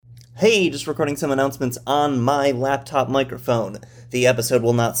Hey, just recording some announcements on my laptop microphone. The episode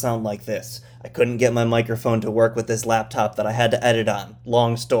will not sound like this. I couldn't get my microphone to work with this laptop that I had to edit on.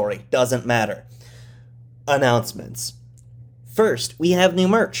 Long story, doesn't matter. Announcements. First, we have new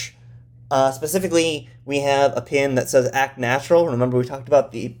merch. Specifically, we have a pin that says Act Natural. Remember we talked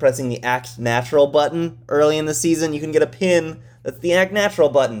about pressing the Act Natural button early in the season? You can get a pin that's the Act Natural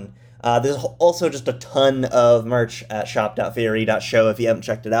button. There's also just a ton of merch at shop.theory.show if you haven't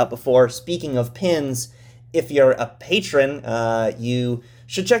checked it out before. Speaking of pins, if you're a patron, you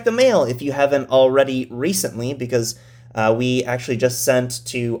should check the mail if you haven't already recently, because we actually just sent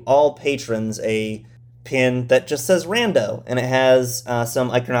to all patrons a pin that just says Rando, and it has some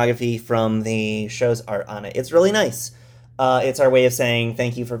iconography from the show's art on it. It's really nice. It's our way of saying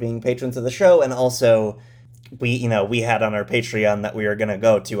thank you for being patrons of the show, and also we had on our Patreon that we were going to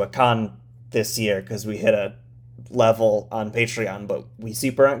go to a con this year because we hit a level on Patreon, but we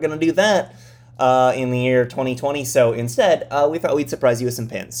super aren't going to do that in the year 2020, so instead, we thought we'd surprise you with some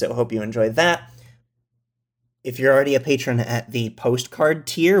pins, so hope you enjoyed that. If you're already a patron at the postcard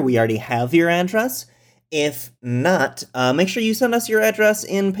tier, we already have your address. If not, make sure you send us your address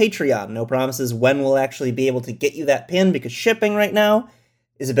in Patreon. No promises when we'll actually be able to get you that pin, because shipping right now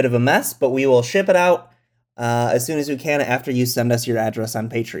is a bit of a mess, but we will ship it out as soon as we can after you send us your address on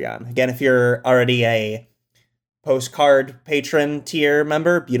Patreon. Again, if you're already a postcard patron tier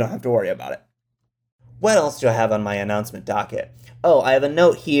member, you don't have to worry about it. What else do I have on my announcement docket? Oh, I have a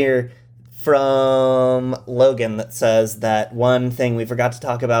note here from Logan that says that one thing we forgot to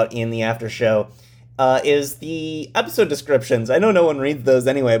talk about in the after show is the episode descriptions. I know no one reads those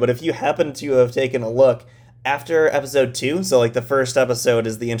anyway, but if you happen to have taken a look, after episode 2, so like the first episode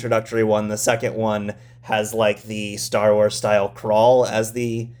is the introductory one, the second one has like the Star Wars style crawl as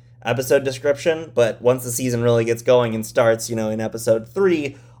the episode description, but once the season really gets going and starts, in episode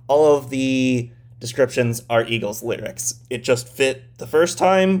 3, all of the descriptions are Eagles lyrics. It just fit the first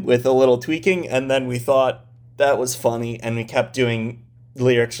time with a little tweaking, and then we thought that was funny, and we kept doing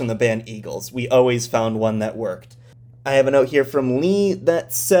lyrics from the band Eagles. We always found one that worked. I have a note here from Lee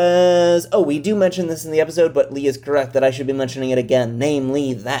that says, oh, we do mention this in the episode, but Lee is correct that I should be mentioning it again,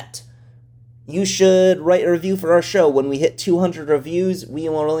 namely that you should write a review for our show. When we hit 200 reviews, we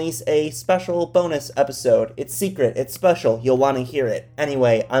will release a special bonus episode. It's secret, it's special, you'll want to hear it.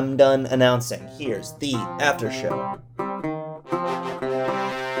 Anyway, I'm done announcing. Here's the after show.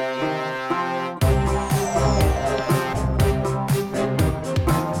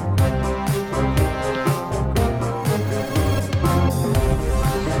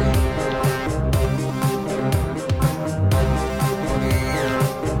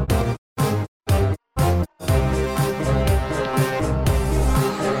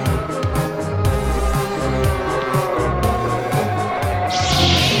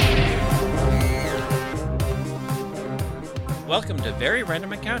 Welcome to Very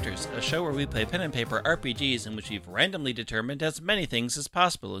Random Encounters, a show where we play pen and paper RPGs in which we've randomly determined as many things as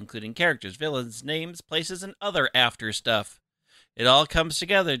possible, including characters, villains, names, places, and other after stuff. It all comes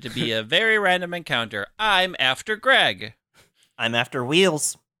together to be a very random encounter. I'm after Greg. I'm after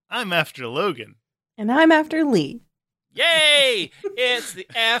Wheels. I'm after Logan. And I'm after Lee. Yay! It's the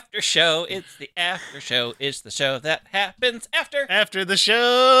after show. It's the after show. It's the show that happens after. After the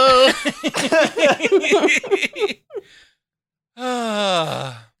show!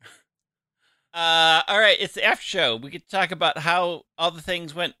 All right, it's the after show. We could talk about how all the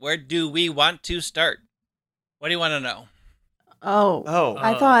things went. Where do we want to start? What do you want to know? Oh,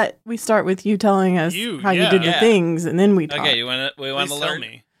 I thought we start with you telling us how you did the things, and then we talk. Okay, we want to learn.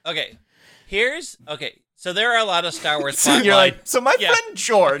 Me. Okay, so there are a lot of Star Wars plot You're lines. like, so my friend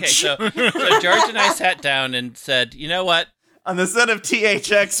George. Okay, so George and I sat down and said, you know what? On the set of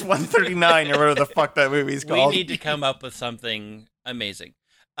THX 139, or whatever the fuck that movie's called. We need to come up with something amazing.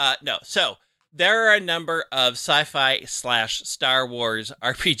 So there are a number of sci-fi / Star Wars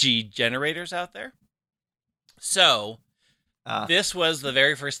RPG generators out there. So this was the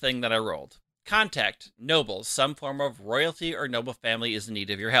very first thing that I rolled. Contact, nobles, some form of royalty or noble family is in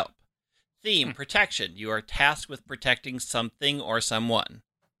need of your help. Theme, protection, you are tasked with protecting something or someone.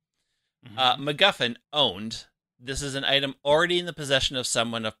 MacGuffin, owned. This is an item already in the possession of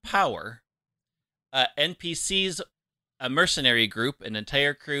someone of power. NPCs, a mercenary group. An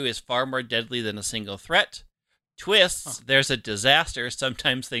entire crew is far more deadly than a single threat. Twists, there's a disaster.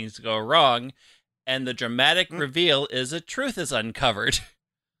 Sometimes things go wrong. And the dramatic reveal is a truth is uncovered.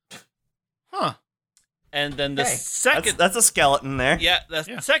 Huh. And then the second... That's a skeleton there. Yeah,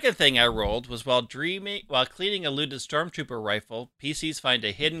 the second thing I rolled was while cleaning a looted stormtrooper rifle, PCs find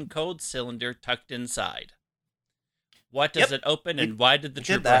a hidden code cylinder tucked inside. What does it open, and why did the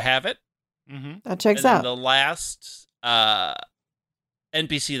trooper have it? Mm-hmm. That checks out. The last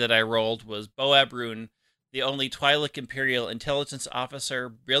NPC that I rolled was Boab Rune, the only Twi'lek Imperial intelligence officer,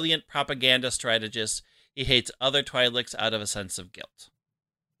 brilliant propaganda strategist. He hates other Twi'leks out of a sense of guilt.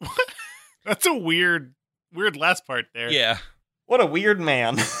 That's a weird last part there. Yeah. What a weird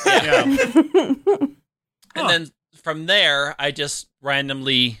man. Yeah. And then from there, I just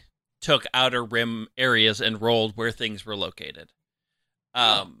randomly took Outer Rim areas and rolled where things were located.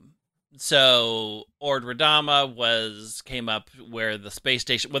 So Ord Radama came up where the space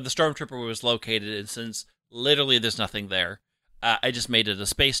station, where the Stormtrooper was located, and since literally there's nothing there, I just made it a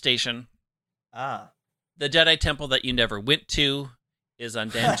space station. The Jedi Temple that you never went to is on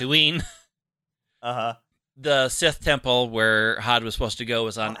Dantooine. The Sith Temple where Hod was supposed to go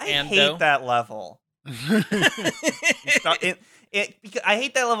was on Ando. I hate that level. I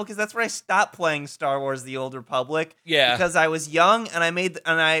hate that level because that's where I stopped playing Star Wars: The Old Republic. Yeah, because I was young and I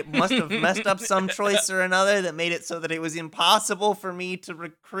must have messed up some choice or another that made it so that it was impossible for me to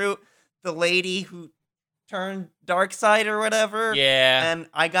recruit the lady who turned dark side or whatever. Yeah, and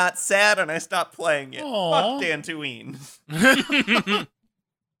I got sad and I stopped playing it. Aww. Fuck Dantooine.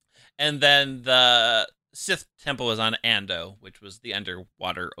 And then the Sith Temple was on Ando, which was the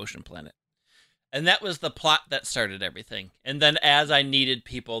underwater ocean planet. And that was the plot that started everything. And then as I needed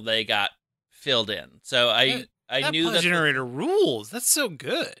people, they got filled in. So I knew that generator rules. That's so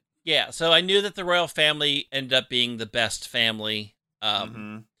good. Yeah, so I knew that the royal family ended up being the best family.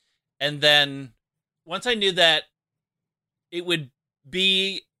 And then once I knew that it would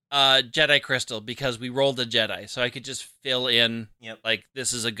be Jedi Crystal because we rolled a Jedi, so I could just fill in like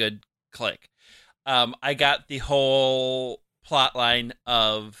this is a good click. I got the whole plot line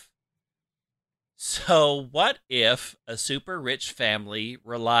of, so what if a super rich family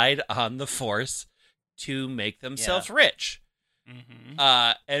relied on the Force to make themselves rich?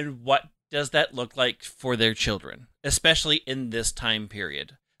 And what does that look like for their children, especially in this time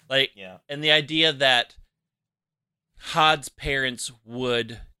period? And the idea that Hod's parents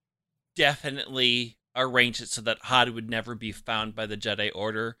would definitely arrange it so that Hod would never be found by the Jedi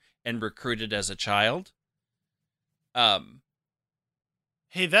Order and recruited as a child.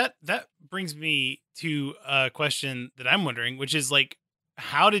 Hey, that brings me to a question that I'm wondering, which is like,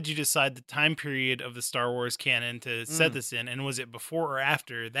 how did you decide the time period of the Star Wars canon to set this in, and was it before or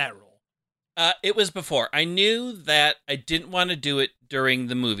after that role? It was before. I knew that I didn't want to do it during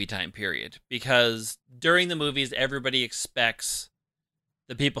the movie time period, because during the movies, everybody expects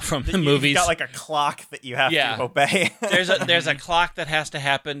the people from the movies. You've got like a clock that you have to obey. there's a clock that has to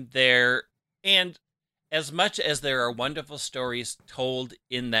happen there, and as much as there are wonderful stories told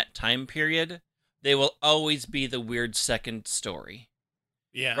in that time period, they will always be the weird second story.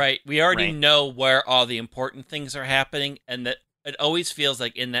 Yeah. Right? We already know where all the important things are happening, and that it always feels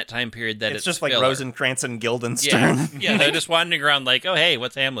like in that time period that it's just like filler. Rosencrantz and Guildenstern. Yeah, they're just wandering around like, oh, hey,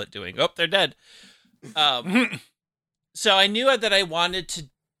 what's Hamlet doing? Oh, they're dead. So I knew that I wanted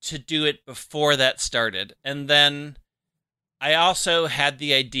to do it before that started. And then I also had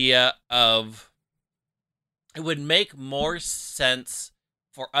the idea of it would make more sense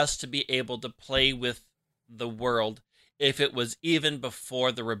for us to be able to play with the world if it was even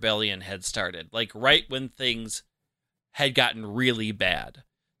before the rebellion had started, like right when things had gotten really bad.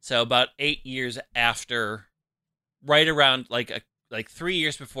 So about 8 years after, right around like 3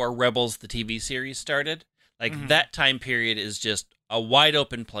 years before Rebels, the TV series started, like that time period is just a wide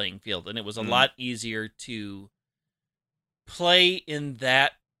open playing field. And it was a lot easier to play in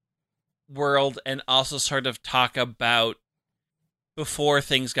that world and also sort of talk about before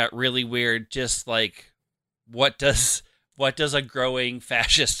things got really weird, just like what does a growing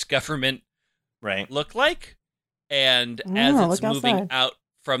fascist government look like? And as it's moving out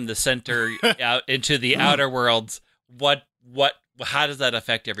from the center out into the outer worlds, how does that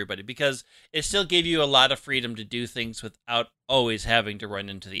affect everybody? Because it still gave you a lot of freedom to do things without always having to run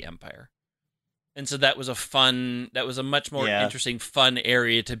into the Empire. And so that was a much more interesting, fun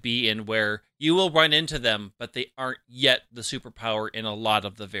area to be in, where you will run into them, but they aren't yet the superpower in a lot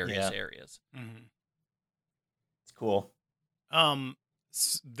of the various areas. It's cool.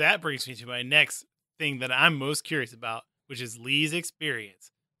 That brings me to my next thing that I'm most curious about, which is Lee's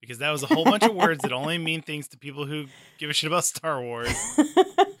experience, because that was a whole bunch of words that only mean things to people who give a shit about Star Wars.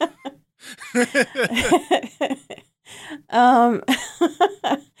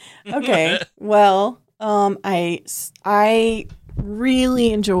 Okay. Well, I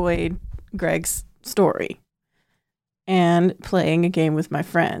really enjoyed Greg's story and playing a game with my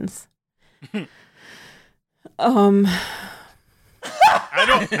friends. I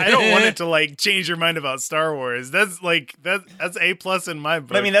don't want it to like change your mind about Star Wars. That's A+ in my book.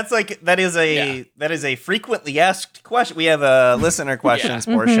 But I mean, that is a frequently asked question. We have a listener questions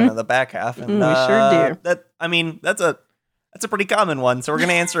portion of the back half, and we sure do. That's a pretty common one. So we're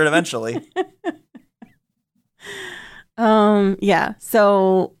gonna answer it eventually. Yeah.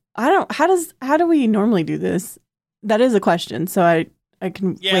 So how do we normally do this? That is a question. So I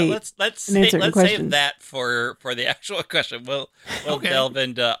can wait. Let's save that for the actual question. We'll delve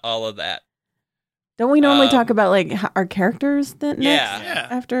into all of that. Don't we normally talk about like our characters then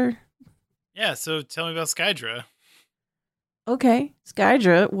after? Yeah. So tell me about Skydra. Okay,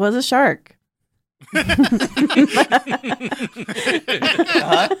 Skydra was a shark.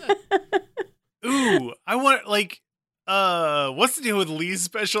 Ooh, I want what's the deal with Lee's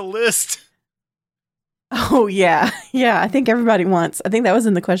special list? Oh yeah. I think everybody wants. I think that was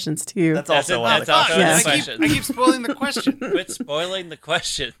in the questions too. That's also one of the questions. I keep spoiling the question. Quit spoiling the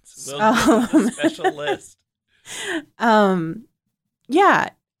questions. We'll get the special list. Yeah,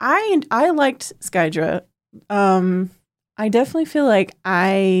 I liked Skydra. I definitely feel like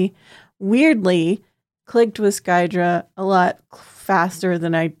I weirdly clicked with Skydra a lot faster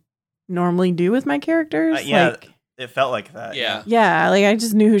than I normally do with my characters. It felt like that. Yeah, like I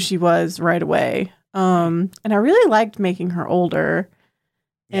just knew who she was right away. And I really liked making her older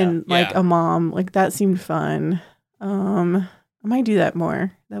and a mom. Like that seemed fun. I might do that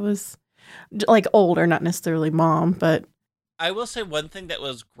more. That was like older, not necessarily mom, but I will say one thing that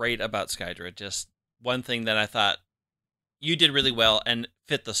was great about Skydra, just one thing that I thought you did really well and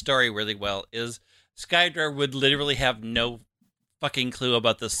fit the story really well, is Skydra would literally have no fucking clue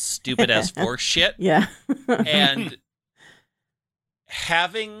about this stupid S4 shit. Yeah. And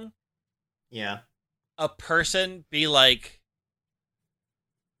having a person be like,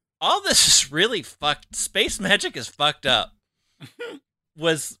 all this is really fucked, space magic is fucked up,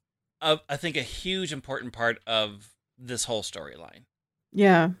 was, I think, a huge important part of this whole storyline.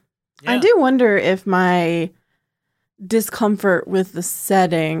 Yeah. I do wonder if my discomfort with the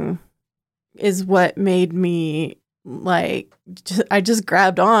setting is what made me I just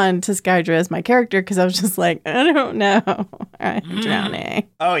grabbed on to Skydra as my character because I was just like, I don't know, I'm drowning.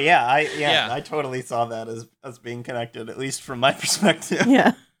 Oh yeah, I totally saw that as being connected, at least from my perspective.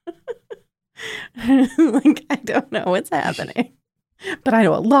 Yeah, like I don't know what's happening, but I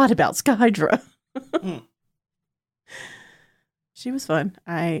know a lot about Skydra. She was fun.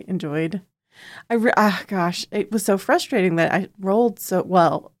 I enjoyed. Gosh, it was so frustrating that I rolled so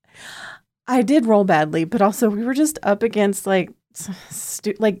well. I did roll badly, but also we were just up against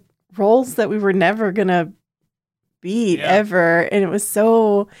rolls that we were never gonna beat ever, and it was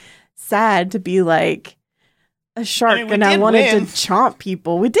so sad to be like a shark, and I wanted to chomp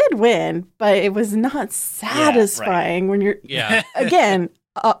people. We did win, but it was not satisfying when you're again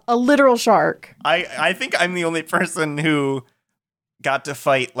a literal shark. I think I'm the only person who got to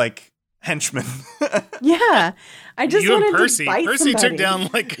fight like henchmen. Yeah, I just you wanted and Percy. to bite Percy somebody. took down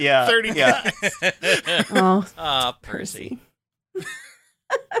 30 guys. Oh, Percy.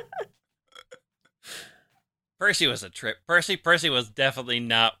 Percy was a trip. Percy was definitely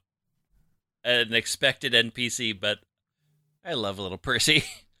not an expected NPC, but I love little Percy.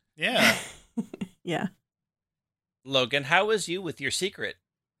 Yeah. Yeah. Logan, how was you with your secret?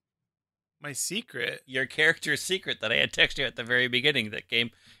 My secret? Your character's secret that I had texted you at the very beginning that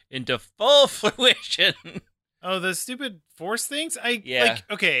came into full fruition. Oh, the stupid force things?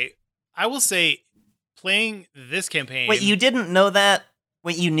 Okay, I will say, playing this campaign... Wait, you didn't know that?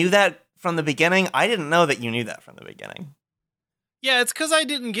 Wait, you knew that from the beginning? I didn't know that you knew that from the beginning. Yeah, it's because I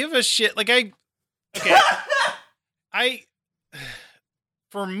didn't give a shit.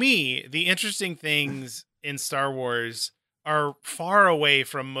 For me, the interesting things in Star Wars are far away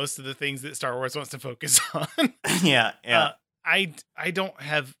from most of the things that Star Wars wants to focus on. Yeah. I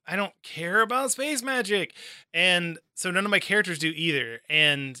don't care about space magic, and so none of my characters do either.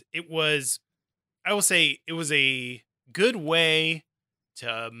 And I will say it was a good way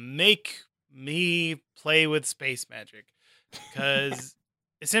to make me play with space magic, because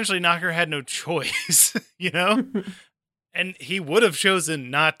essentially Knocker had no choice, and he would have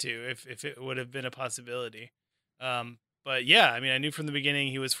chosen not to if it would have been a possibility. But yeah, I mean, I knew from the beginning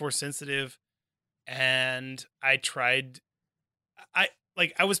he was force sensitive, and I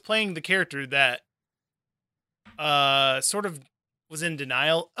was playing the character that sort of was in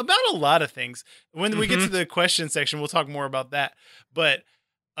denial about a lot of things. When we get to the question section, we'll talk more about that. But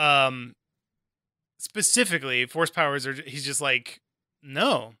specifically, force powers he's just like,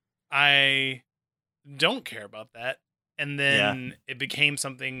 no, I don't care about that. And then it became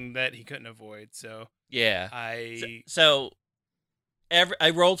something that he couldn't avoid. So yeah, I I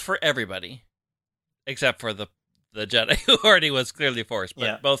rolled for everybody, except for the Jedi who already was clearly Force.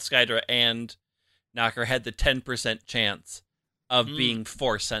 But both Skydra and Knocker had the 10% chance of being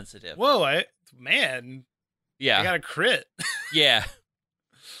Force sensitive. Whoa, yeah, I got a crit. Yeah.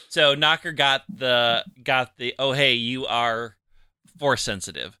 So Knocker got the oh hey, you are Force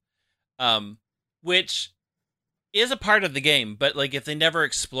sensitive, which is a part of the game, but like if they never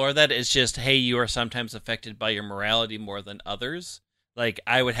explore that, it's just hey, you are sometimes affected by your morality more than others. Like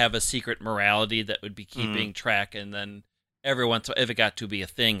I would have a secret morality that would be keeping track, and then every once in a while, if it got to be a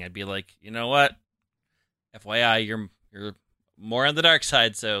thing, I'd be like, you know what? FYI, you're more on the dark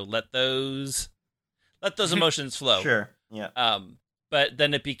side, so let those emotions flow. Sure. Yeah. But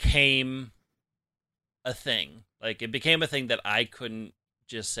then it became a thing. Like it became a thing that I couldn't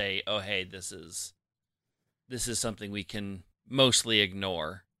just say, "Oh, hey, this is something we can mostly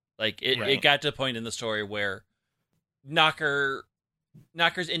ignore." Like it got to a point in the story where Knocker's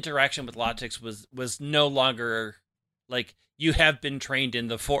interaction with Latix was no longer like you have been trained in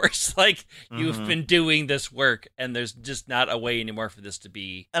the Force. Like you've been doing this work, and there's just not a way anymore for this to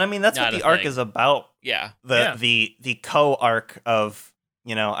be. And I mean that's what the arc is about. Yeah. The co-arc of,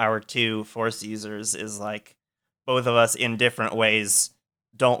 our two Force users is like both of us in different ways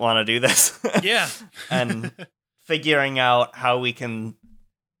don't want to do this. Yeah. And figuring out how we can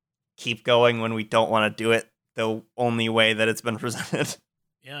keep going when we don't want to do it the only way that it's been presented.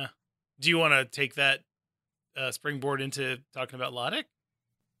 Yeah. Do you want to take that springboard into talking about Lodic?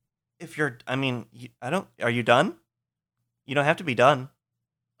 Are you done? You don't have to be done.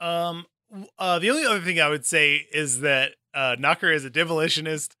 The only other thing I would say is that Knocker is a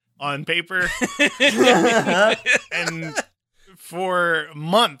demolitionist on paper. And for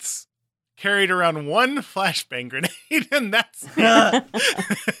months carried around one flashbang grenade, and that's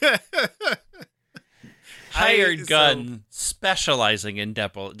hired gun specializing in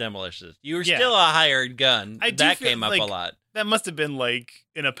demolitions. You were still a hired gun. That came up a lot. That must have been like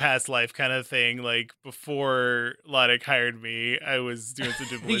in a past life kind of thing. Like before Lodic hired me, I was doing some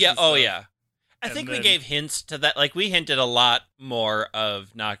demolition yeah. stuff. Oh yeah. I think we gave hints to that. Like we hinted a lot more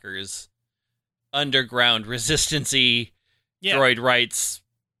of Knocker's underground resistance-y droid rights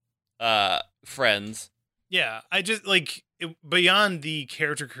friends. Yeah, I just like beyond the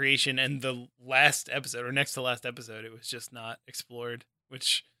character creation and the last episode or next to last episode, it was just not explored,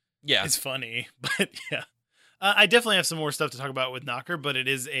 which is funny. But yeah, I definitely have some more stuff to talk about with Knocker, but it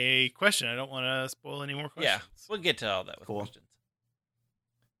is a question. I don't want to spoil any more questions. Yeah, we'll get to all that with questions.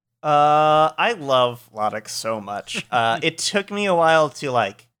 I love Lodic so much. It took me a while to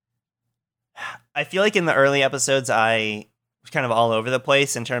I feel like in the early episodes I was kind of all over the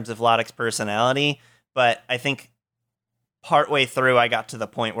place in terms of Lodic's personality, but I think partway through I got to the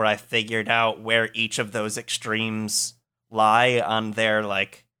point where I figured out where each of those extremes lie on their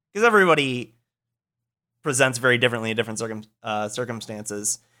because everybody presents very differently in different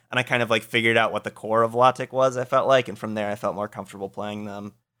circumstances, and I kind of figured out what the core of Lodic was, I felt like, and from there I felt more comfortable playing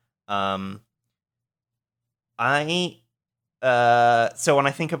them. So when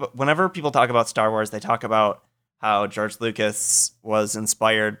I think about, whenever people talk about Star Wars, they talk about how George Lucas was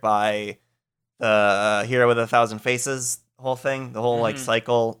inspired by the Hero with 1,000 Faces whole thing, the whole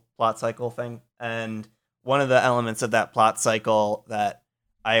plot cycle thing. And one of the elements of that plot cycle that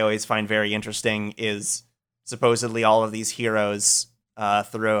I always find very interesting is supposedly all of these heroes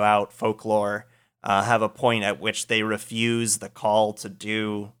throughout folklore have a point at which they refuse the call to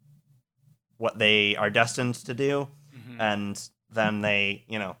do what they are destined to do, and then they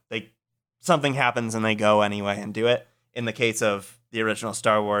something happens and they go anyway and do it. In the case of the original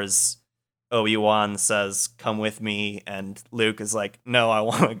Star Wars, Obi-Wan says, "Come with me," and Luke is like, "No, I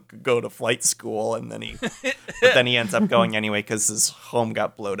want to go to flight school," and then he ends up going anyway because his home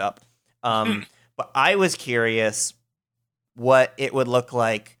got blowed up. But I was curious what it would look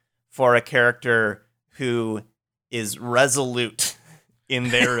like for a character who is resolute in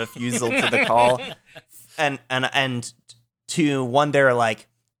their refusal to the call, and to wonder,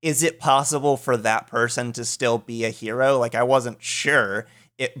 is it possible for that person to still be a hero? I wasn't sure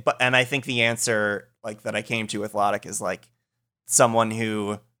and I think the answer that I came to with Lodic is someone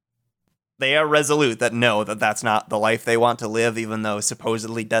who they are resolute that know that that's not the life they want to live, even though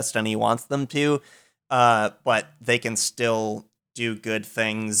supposedly destiny wants them to, but they can still do good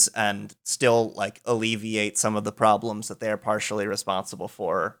things and still alleviate some of the problems that they are partially responsible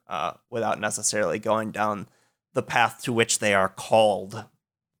for, without necessarily going down the path to which they are called.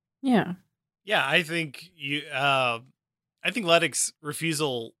 Yeah. Yeah, I think Lodic's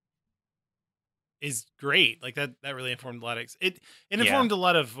refusal is great. That really informed Lodic's. It informed a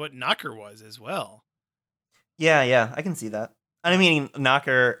lot of what Knocker was as well. Yeah, I can see that. I mean,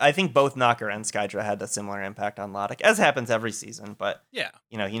 I think both Knocker and Skydra had a similar impact on Loddick, as happens every season, but yeah,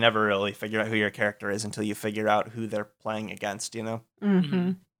 you never really figure out who your character is until you figure out who they're playing against,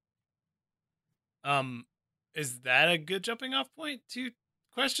 Mm-hmm. Is that a good jumping off point to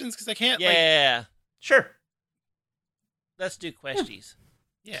questions? Because I can't, Yeah. Sure. Let's do questies.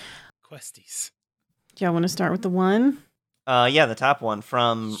 Yeah, questies. Do y'all want to start with the one? Yeah, the top one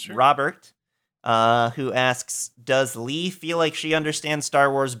from Sure. Robert, who asks, does Lee feel like she understands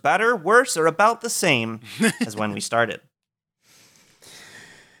Star Wars better, worse, or about the same as when we started?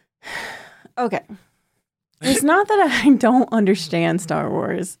 Okay. It's not that I don't understand Star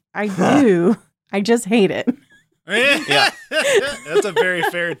Wars. I do. I just hate it. Yeah. That's a very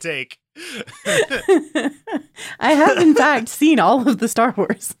fair take. I have, in fact, seen all of the Star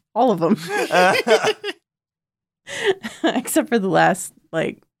Wars. All of them. Except for the last,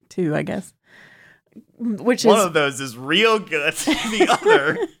 two, I guess. Which one of those is real good. The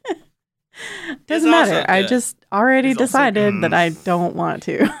other doesn't matter. I just already decided that I don't want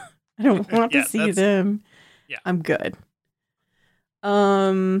to. I don't want to see them. Yeah. I'm good.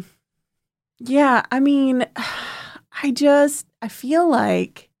 Yeah, I mean, I feel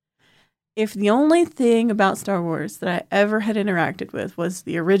like if the only thing about Star Wars that I ever had interacted with was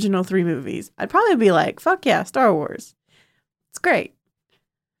the original 3 movies, I'd probably be like, fuck yeah, Star Wars. It's great.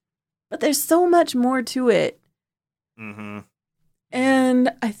 But there's so much more to it. Mm-hmm.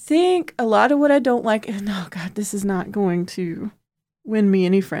 And I think a lot of what I don't like, and oh God, this is not going to win me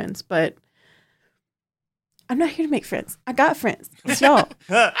any friends, but I'm not here to make friends. I got friends. It's y'all.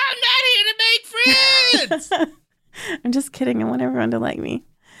 I'm not here to make friends. I'm just kidding. I want everyone to like me.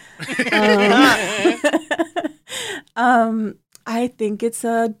 I think it's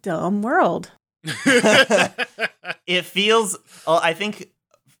a dumb world. It feels, I think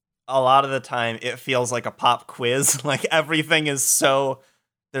a lot of the time it feels like a pop quiz. Like everything is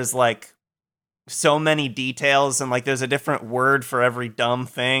there's so many details and there's a different word for every dumb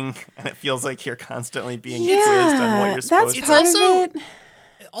thing. And it feels like you're constantly being quizzed on what you're supposed to do. That's part of it.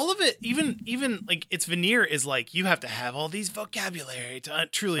 All of it, even its veneer is you have to have all these vocabulary to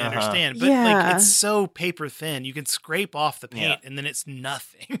truly understand. But it's so paper thin, you can scrape off the paint and then it's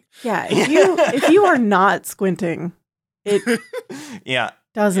nothing. Yeah, if you are not squinting, it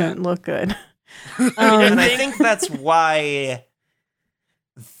doesn't look good. And I think that's why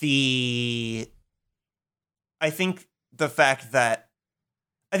I think the fact that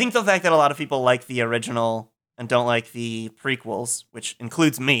a lot of people like the original and don't like the prequels, which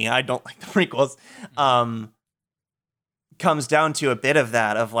includes me, I don't like the prequels, comes down to a bit of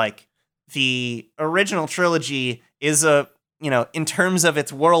that, of the original trilogy is in terms of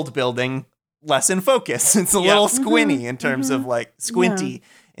its world building, less in focus. It's a little squinty in terms of squinty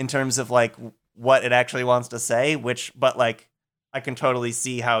in terms of what it actually wants to say, but I can totally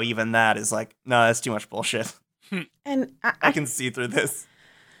see how even that is no, that's too much bullshit. And I can see through this.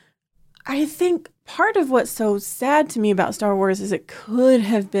 I think part of what's so sad to me about Star Wars is it could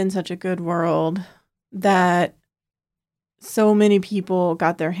have been such a good world that so many people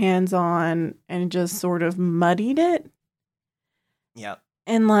got their hands on and just sort of muddied it. Yeah.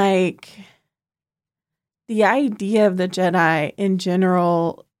 And the idea of the Jedi in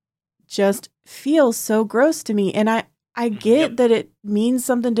general just feels so gross to me. And I get that it means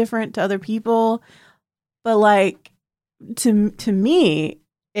something different to other people, but to me,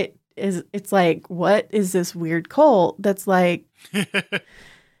 it's what is this weird cult that's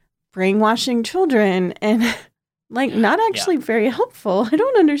brainwashing children and not actually very helpful. I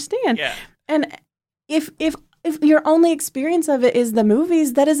don't understand. Yeah. And if your only experience of it is the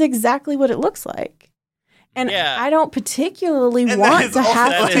movies, that is exactly what it looks like. And I don't particularly want to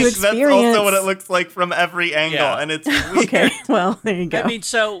have to experience. That's also what it looks like from every angle, and it's weird. Okay, well, there you go. I mean,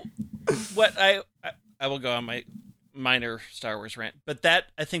 so what I will go on my minor Star Wars rant, but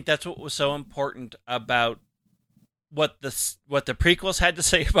I think that's what was so important about what the prequels had to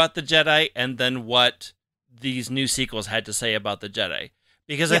say about the Jedi, and then what these new sequels had to say about the Jedi,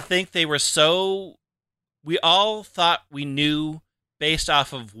 because I think they were we all thought we knew based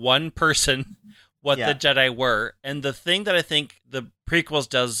off of one person what the Jedi were, and the thing that I think the prequels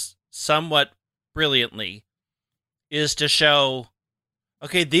does somewhat brilliantly is to show,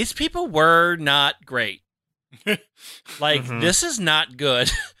 okay, these people were not great. This is not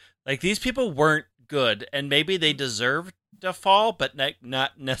good. These people weren't good, and maybe they deserved to fall, but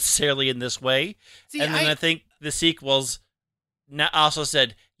not necessarily in this way. And then I think the sequels also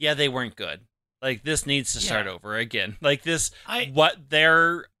said, yeah, they weren't good. This needs to start over again. What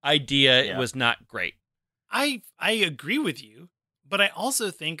their idea was not great. I agree with you, but I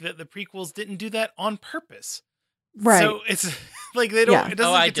also think that the prequels didn't do that on purpose. Right. So it's like they don't. Yeah. It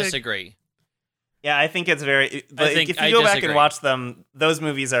doesn't. I get to- disagree. Yeah, I think it's very like think if you I go back disagree. and watch them, those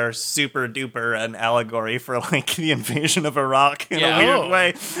movies are super duper an allegory for like the invasion of Iraq in Yeah. a weird Oh.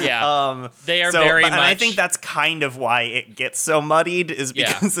 way. Yeah. They are very and I much- think that's kind of why it gets so muddied is Yeah.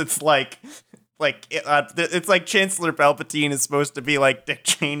 because it's like it's like Chancellor Palpatine is supposed to be like Dick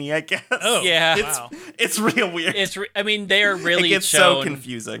Cheney, I guess. Oh, Yeah. Wow. It's real weird. I mean, they are really it gets shown. so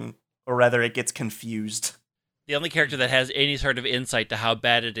confusing, or rather, it gets confused. The only character that has any sort of insight to how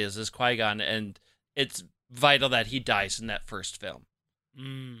bad it is Qui-Gon, and it's vital that he dies in that first film.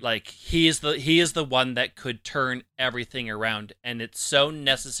 Like he is the one that could turn everything around, and it's so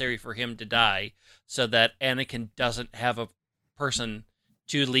necessary for him to die so that Anakin doesn't have a person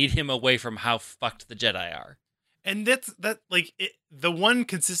to lead him away from how fucked the Jedi are. And the one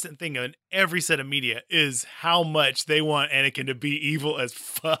consistent thing on every set of media is how much they want Anakin to be evil as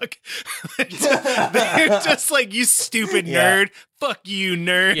fuck. They're just like, you stupid Yeah. nerd. Fuck you,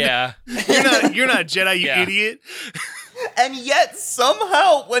 nerd. Yeah. You're not Jedi, you Yeah. idiot. And yet,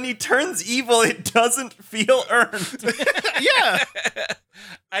 somehow, when he turns evil, it doesn't feel earned. Yeah.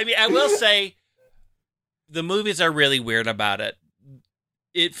 I mean, I will say the movies are really weird about it.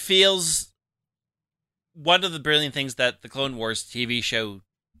 It feels one of the brilliant things that the Clone Wars TV show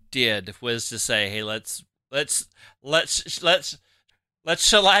did was to say, "Hey, let's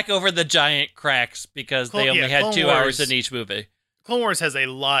shellac over the giant cracks because they only had Clone 2 Wars- hours in each movie." Clone Wars has a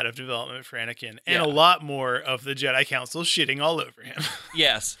lot of development for Anakin and Yeah. a lot more of the Jedi Council shitting all over him.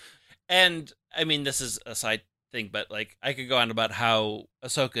 Yes, and I mean this is a side thing, but like I could go on about how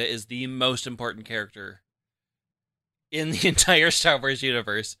Ahsoka is the most important character in the entire Star Wars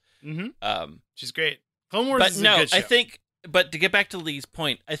universe. Mm-hmm. She's great. Clone Wars But is a no, good show. I think. But to get back to Lee's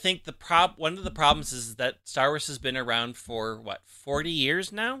point, I think one of the problems is that Star Wars has been around for 40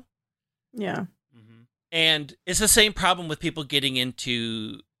 years now, Yeah. Mhm. and it's the same problem with people getting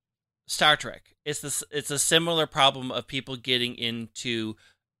into Star Trek. It's a similar problem of people getting into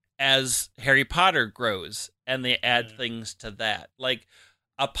as Harry Potter grows and they add Yeah. things to that. Like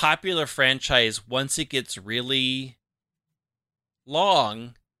a popular franchise, once it gets really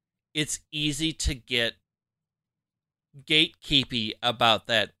long, it's easy to get gatekeepy about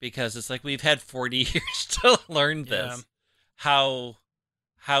that because it's like we've had 40 years to learn this. How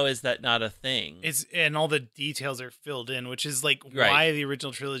is that not a thing? And all the details are filled in, which is like Right. why the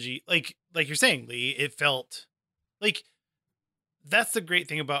original trilogy, like you're saying, Lee, it felt like that's the great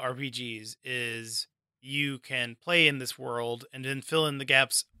thing about RPGs is you can play in this world and then fill in the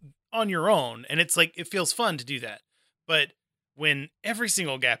gaps on your own, and it's like it feels fun to do that. But when every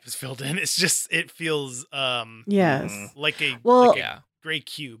single gap is filled in, it feels Yes. like a Well- like a Yeah. gray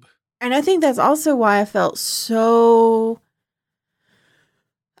cube. And I think that's also why I felt so.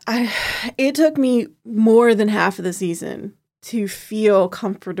 It took me more than half of the season to feel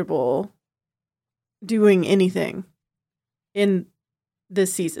comfortable doing anything in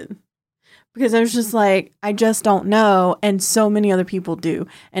this season. Because I was just like, I just don't know. And so many other people do.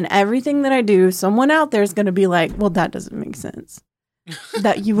 And everything that I do, someone out there is going to be like, well, that doesn't make sense.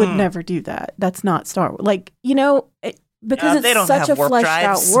 That you would never do that. That's not Star Wars. Like, because they it's don't such a have warp fleshed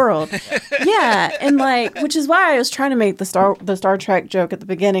drives. out world. Yeah. And which is why I was trying to make the Star Trek joke at the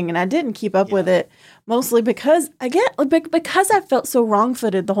beginning and I didn't keep up with it. Mostly because because I felt so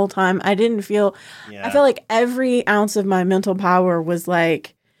wrong-footed the whole time. I didn't feel, I felt like every ounce of my mental power was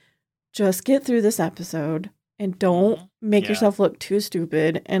like, just get through this episode and don't make yourself look too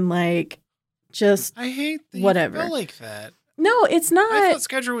stupid and just I hate that whatever. You felt like that. no, it's not. I thought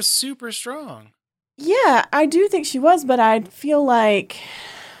Schedule was super strong. Yeah, I do think she was, but I feel like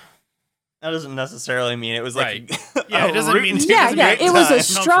That doesn't necessarily mean it was like Yeah, it doesn't mean- it was a time.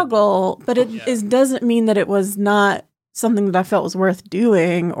 struggle, but it doesn't mean that it was not something that I felt was worth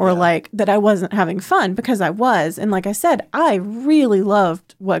doing or that I wasn't having fun, because I was. And like I said, I really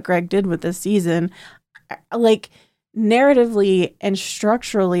loved what Greg did with this season. Like narratively and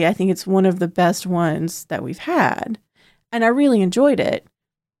structurally, I think it's one of the best ones that we've had. And I really enjoyed it.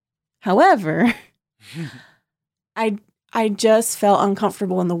 However, I just felt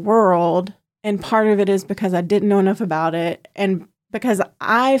uncomfortable in the world. And part of it is because I didn't know enough about it. And because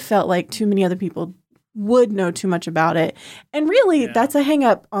I felt like too many other people would know too much about it. And really, that's a hang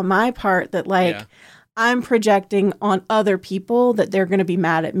up on my part that I'm projecting on other people that they're going to be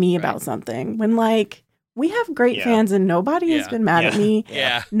mad at me about something. When we have great fans and nobody has been mad at me.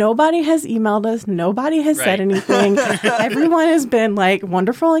 Yeah. Nobody has emailed us. Nobody has said anything. Everyone has been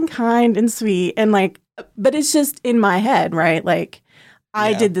wonderful and kind and sweet. And but it's just in my head, right?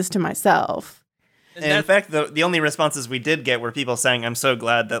 I did this to myself. In fact, the only responses we did get were people saying, "I'm so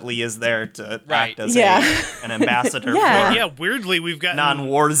glad that Lee is there to act as an ambassador for weirdly, we've gotten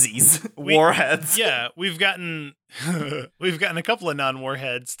non-warsies, warheads. Yeah, we've gotten a couple of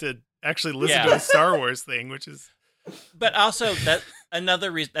non-warheads to actually listen to the Star Wars thing, which is. But also, that's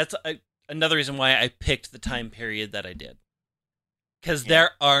another reason why I picked the time period that I did. Because there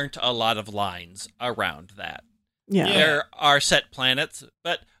aren't a lot of lines around that. Yeah. There are set planets,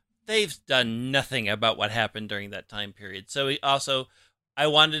 but they've done nothing about what happened during that time period. So I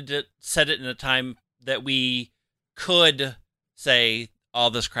wanted to set it in a time that we could say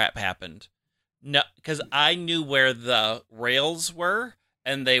all this crap happened. No, because I knew where the rails were,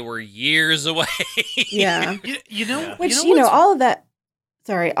 and they were years away. Yeah. You know, all of that.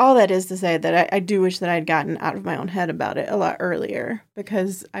 Sorry, all that is to say that I do wish that I'd gotten out of my own head about it a lot earlier,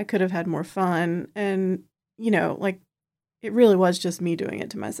 because I could have had more fun, and it really was just me doing it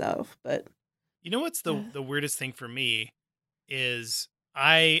to myself. But what's the weirdest thing for me is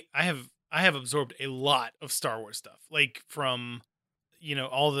I have absorbed a lot of Star Wars stuff, like from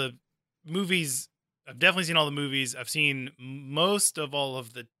all the movies. I've definitely seen all the movies. I've seen most of all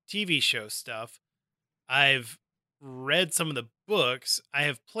of the TV show stuff. I've read some of the books. I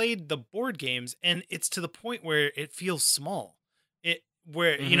have played the board games, and it's to the point where it feels small. The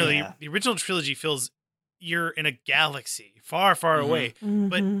original trilogy feels you're in a galaxy far, far away. Mm-hmm.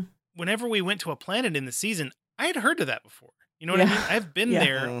 But whenever we went to a planet in the season, I had heard of that before. You know what I mean? I've been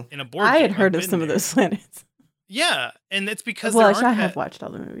there in a board game. I had heard of some of those planets. Yeah, and it's because I have watched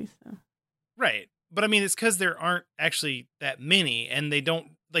all the movies. So. Right. But I mean, it's because there aren't actually that many, and they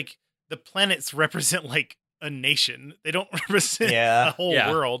don't, the planets represent, a nation. They don't represent a whole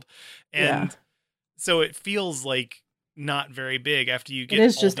world. And so it feels like not very big after you get it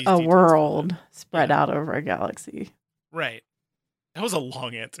is all just these a details world spread out over a galaxy. Right. That was a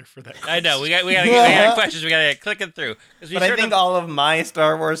long answer for that question. I know. We got get questions. We got to get clicking through. But I think all of my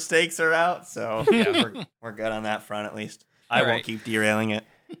Star Wars stakes are out, so we're good on that front at least. I won't keep derailing it.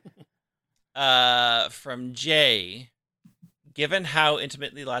 From Jay, given how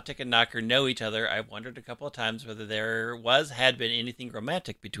intimately Latik and Knocker know each other, I've wondered a couple of times whether there had been anything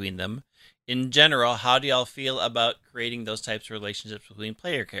romantic between them. In general, how do y'all feel about creating those types of relationships between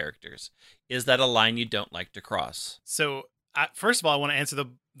player characters? Is that a line you don't like to cross? So, first of all, I want to answer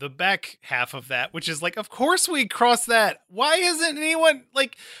the back half of that, which is of course we cross that. Why isn't anyone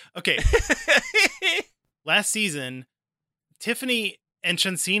okay? Last season, Tiffany and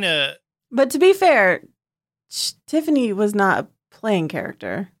Chansina. But to be fair, Tiffany was not a playing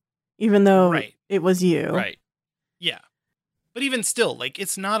character, even though it was you. Right. Yeah. But even still,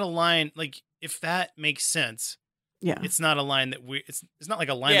 it's not a line, if that makes sense. Yeah. It's not a line that it's not like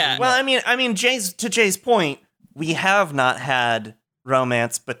a line. Yeah. Well, I mean, Jay's point, we have not had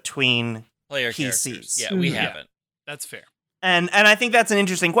romance between player PCs. Characters. Yeah, we haven't. That's fair. And I think that's an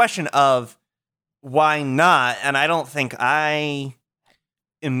interesting question of why not? And I don't think I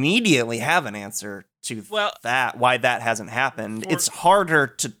immediately have an answer to that, why that hasn't happened. It's harder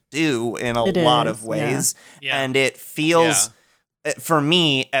to do in a lot of ways. Yeah. And it feels, for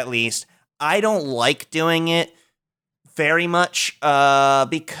me at least, I don't like doing it very much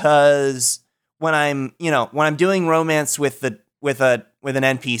because when I'm doing romance with an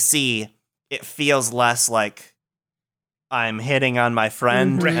NPC, it feels less like I'm hitting on my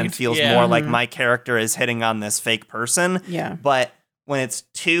friend and feels more like my character is hitting on this fake person. Yeah. But when it's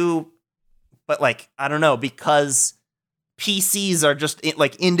I don't know, because PCs are just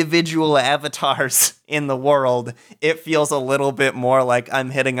individual avatars in the world, it feels a little bit more like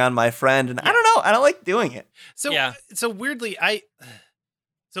I'm hitting on my friend, and I don't know, I don't like doing it. So weirdly,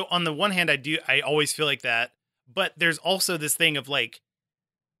 so on the one hand, I always feel like that, but there's also this thing of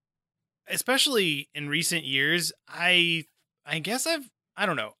especially in recent years, I guess I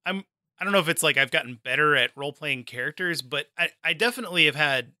don't know. I don't know if it's I've gotten better at role-playing characters, but I definitely have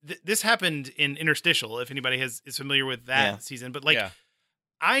had... this happened in Interstitial, if anybody is familiar with that season. But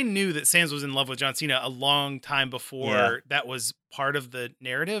I knew that Sans was in love with John Cena a long time before that was part of the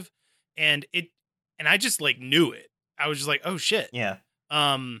narrative. And I just knew it. I was just oh shit. Yeah.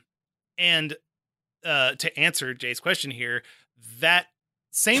 And to answer Jay's question here, that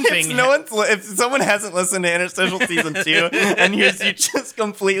same thing. If someone hasn't listened to Interstitial season 2 and hears you just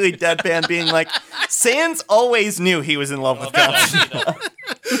completely deadpan being Sans always knew he was in love with John Cena.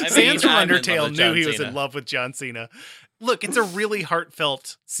 Sans from Undertale knew he was in love with John Cena. Look, it's a really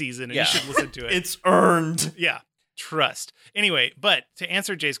heartfelt season, and you should listen to it. It's earned. Yeah, trust. Anyway, but to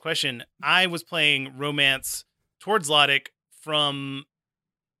answer Jay's question, I was playing romance towards Latik from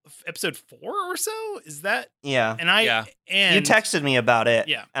episode 4 or so. Is that? Yeah. And and you texted me about it.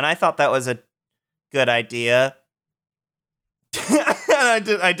 Yeah. And I thought that was good idea. I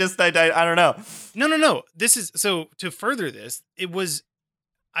don't know. No. This is so to further this.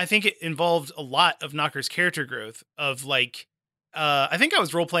 I think it involved a lot of Knocker's character growth of like, I think I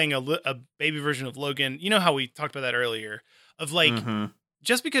was role playing a baby version of Logan. You know how we talked about that earlier of like,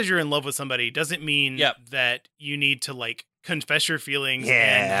 just because you're in love with somebody doesn't mean that you need to like confess your feelings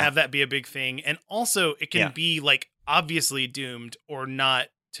and have that be a big thing. And also it can be like obviously doomed or not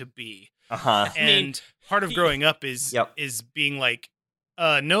to be. And part of growing up is being like,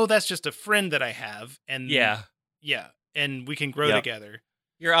 no, that's just a friend that I have. And and we can grow together.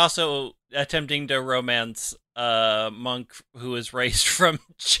 You're also attempting to romance a monk who was raised from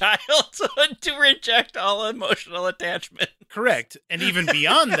childhood to reject all emotional attachment. Correct. And even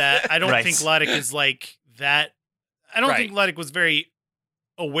beyond that, I don't think Ludic is like that. I don't think Ludic was very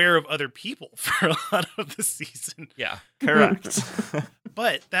aware of other people for a lot of the season. Yeah. Correct.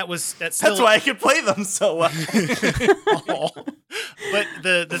 But that's still... That's why I could play them so well. But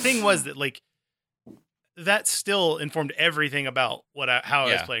the thing was that like that still informed everything about how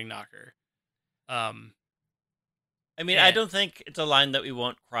I was playing Knocker. I mean, I don't think it's a line that we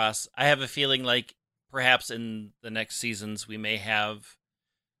won't cross. I have a feeling like perhaps in the next seasons we may have,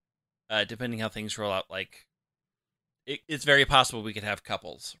 depending how things roll out, like it's very possible we could have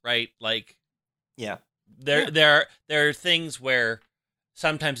couples, right? Like, there are things where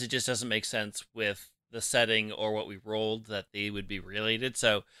sometimes it just doesn't make sense with the setting or what we rolled that they would be related.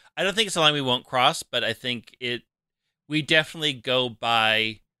 So I don't think it's a line we won't cross, but I think we definitely go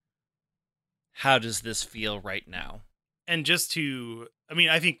by how does this feel right now? And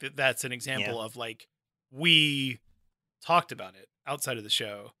I think that's an example of like, we talked about it outside of the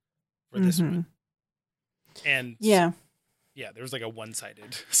show for this one. And there was like a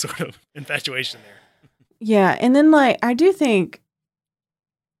one-sided sort of infatuation there. Yeah. And then like, I do think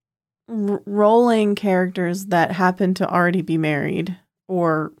rolling characters that happen to already be married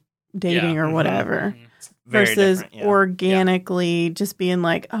or dating or whatever versus organically just being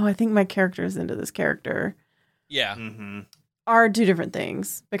like, oh, I think my character is into this character. Yeah. Are two different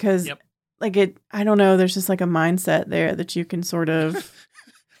things because like I don't know, there's just like a mindset there that you can sort of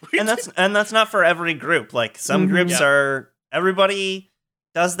and that's not for every group. Like some groups everybody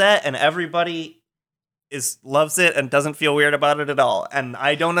does that and everybody loves it and doesn't feel weird about it at all. And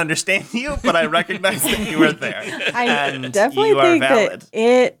I don't understand you, but I recognize that you are there. I definitely think that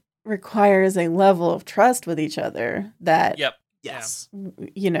it requires a level of trust with each other that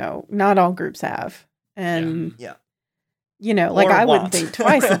not all groups have. And like I wouldn't think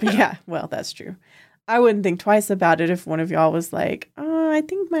twice. Well, that's true. I wouldn't think twice about it if one of y'all was like, oh, I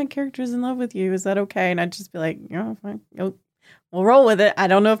think my character's in love with you. Is that okay? And I'd just be like, fine. We'll roll with it. I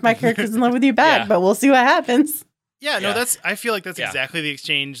don't know if my character's in love with you back, but we'll see what happens. Yeah, no, I feel like that's exactly the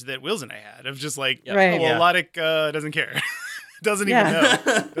exchange that Wills and I had of just like, Ludic doesn't care. Doesn't even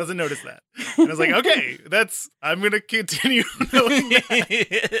know. Doesn't notice that. And I was like, okay, I'm going to continue knowing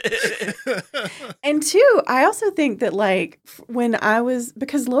that. And two, I also think that like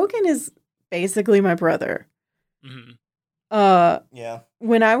because Logan is basically my brother.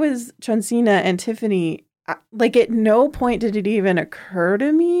 When I was Chansina and Tiffany, like at no point did it even occur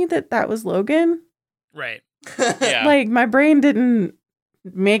to me that was Logan. Right. Like my brain didn't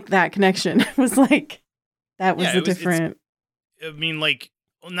make that connection. It was like, that was different. I mean, like,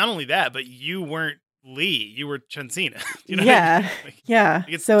 not only that, but you weren't Lee, you were Chansina.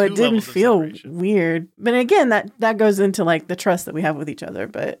 So it didn't feel weird. But again, that goes into like the trust that we have with each other.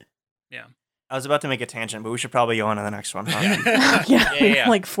 But I was about to make a tangent, but we should probably go on to the next one. We're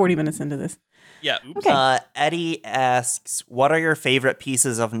like 40 minutes into this. Yeah. Okay. Eddie asks, what are your favorite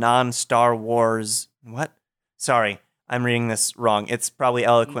pieces of non-Star Wars... What? Sorry, I'm reading this wrong. It's probably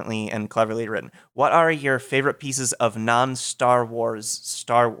eloquently and cleverly written. What are your favorite pieces of non-Star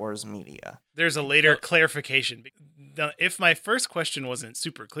Wars media? There's a later clarification. If my first question wasn't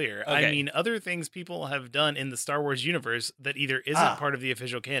super clear, I mean other things people have done in the Star Wars universe that either isn't part of the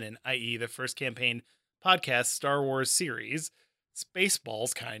official canon, i.e. the first campaign podcast Star Wars series,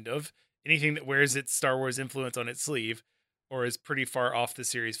 Spaceballs kind of, anything that wears its Star Wars influence on its sleeve, or is pretty far off the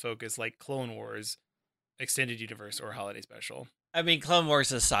series focus like Clone Wars, Extended Universe, or Holiday Special. I mean, Clone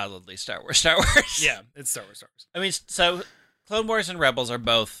Wars is solidly Star Wars. Yeah, it's Star Wars. I mean, so Clone Wars and Rebels are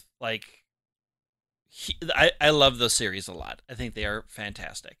both like... I love those series a lot. I think they are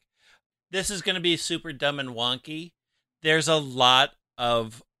fantastic. This is going to be super dumb and wonky. There's a lot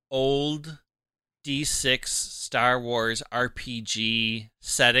of old D6 Star Wars RPG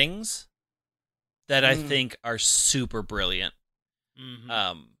settings that I think are super brilliant.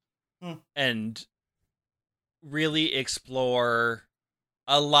 And really explore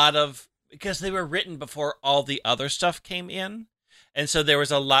a lot of because they were written before all the other stuff came in, and so there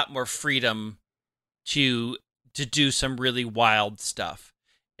was a lot more freedom to do some really wild stuff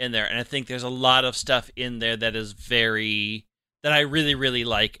in there. And I think there's a lot of stuff in there that is that I really, really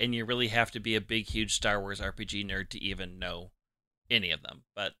like, and you really have to be a big, huge Star Wars RPG nerd to even know any of them.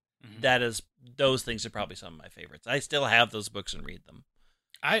 But those things are probably some of my favorites. I still have those books and read them.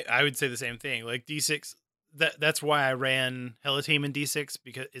 I would say the same thing. Like D6, that's why I ran Heliteam in D6,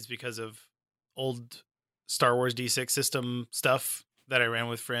 because of old Star Wars D6 system stuff that I ran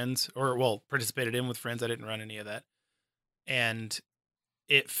with friends, participated in with friends. I didn't run any of that. And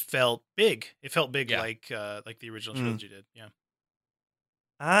it felt big. It felt big, like the original trilogy did. Yeah.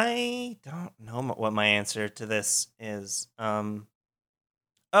 I don't know what my answer to this is. Let's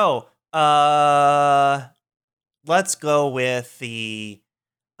go with the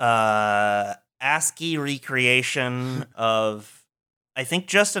ASCII recreation of, I think,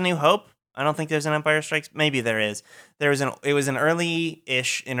 just A New Hope. I don't think there's an Empire Strikes. Maybe there is. It was an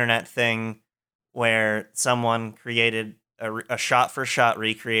early-ish internet thing where someone created a shot-for-shot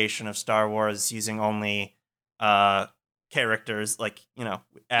recreation of Star Wars using only characters, like,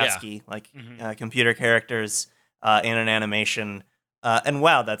 ASCII, computer characters in an animation. And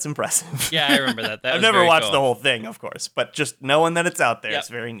wow, that's impressive. Yeah, I remember that. I've never watched the whole thing, of course, but just knowing that it's out there is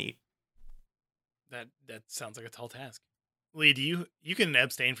very neat. That sounds like a tall task. Lee, you can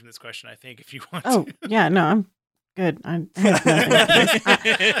abstain from this question, I think, if you want to. Oh, yeah, no, I'm good. I'm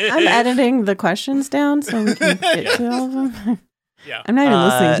editing the questions down so we can get to all of them. Yeah. I'm not even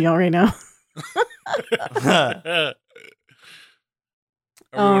listening to y'all right now.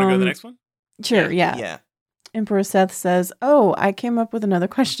 We want to go to the next one? Sure, yeah. Emperor Seth says, "Oh, I came up with another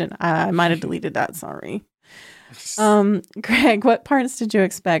question. I might have deleted that. Sorry." Greg, what parts did you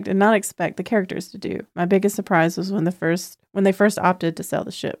expect and not expect the characters to do? My biggest surprise was when they first opted to sell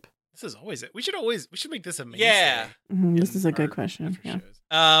the ship. This is always it. We should make this a mainstay. Yeah. This is a good question. Yeah.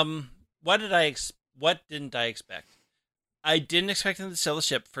 What didn't I expect? I didn't expect them to sell the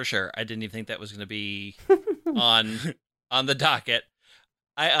ship for sure. I didn't even think that was going to be on the docket.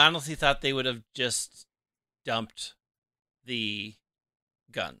 I honestly thought they would have just dumped the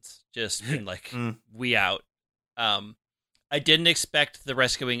guns, just been like, we out. I didn't expect the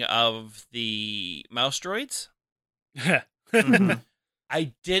rescuing of the mouse droids.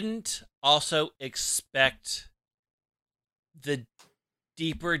 I didn't also expect the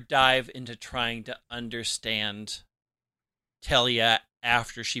deeper dive into trying to understand Telia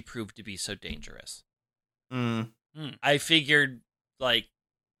after she proved to be so dangerous. I figured, like,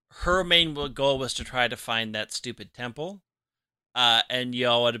 her main goal was to try to find that stupid temple, and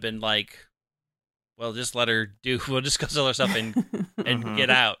y'all would have been like, well, just let her we'll just go sell her stuff and get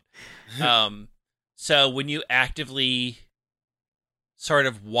out. So when you actively sort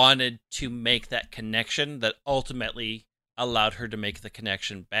of wanted to make that connection that ultimately allowed her to make the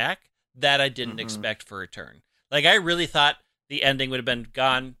connection back, that I didn't expect for a turn. Like, I really thought the ending would have been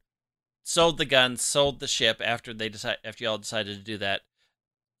gone, sold the guns, sold the ship after y'all decided to do that.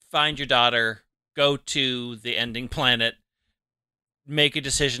 Find your daughter, go to the ending planet, make a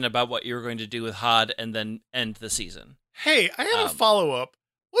decision about what you were going to do with Hodd, and then end the season. Hey, I have a follow-up.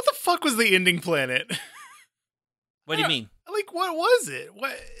 What the fuck was the ending planet? What do you mean? Like, what was it?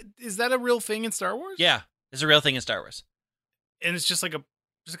 What is that a real thing in Star Wars? Yeah, it's a real thing in Star Wars. And it's just like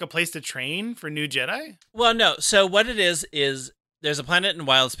a place to train for new Jedi? Well, no. So what it is there's a planet in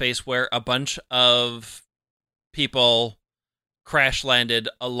wild space where a bunch of people crash landed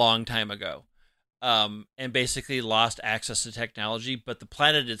a long time ago, and basically lost access to technology. But the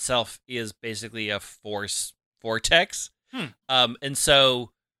planet itself is basically a force vortex, and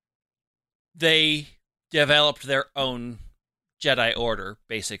so they developed their own Jedi Order.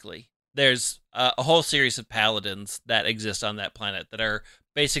 Basically, there's a whole series of paladins that exist on that planet that are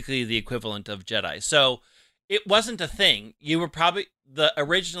basically the equivalent of Jedi. So it wasn't a thing. You were probably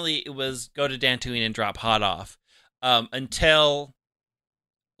originally it was go to Dantooine and drop Hodd off. Until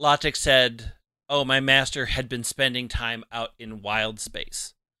Lotic said, "Oh, my master had been spending time out in wild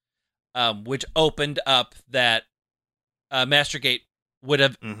space," which opened up that Master Gate would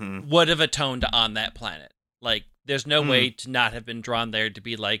have atoned on that planet. Like, there's no way to not have been drawn there to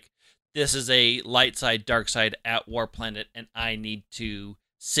be like, this is a light side, dark side at war planet, and I need to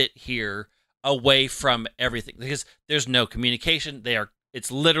sit here away from everything because there's no communication. It's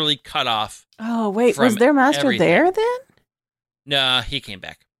literally cut off. Oh, wait, was their master there then? No, he came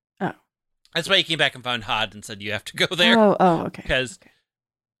back. Oh. That's why he came back and found Hodd and said, you have to go there. Oh, okay. Because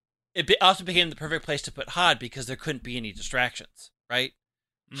it also became the perfect place to put Hodd because there couldn't be any distractions, right?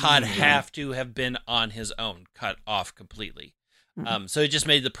 Hodd have to have been on his own, cut off completely. So it just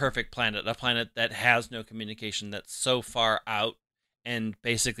made the perfect planet, a planet that has no communication, that's so far out and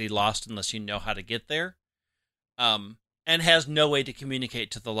basically lost unless you know how to get there, and has no way to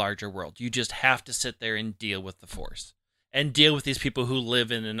communicate to the larger world. You just have to sit there and deal with the Force and deal with these people who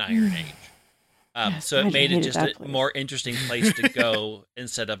live in an Iron Age. So it made it just a more interesting place to go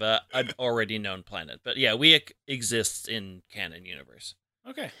instead of an already known planet. But yeah, we exist in canon universe.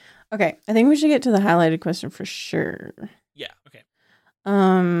 Okay. I think we should get to the highlighted question for sure. Yeah. Okay.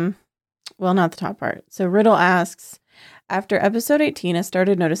 Well, not the top part. So Riddle asks, after episode 18, I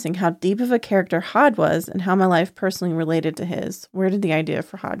started noticing how deep of a character Hod was and how my life personally related to his. Where did the idea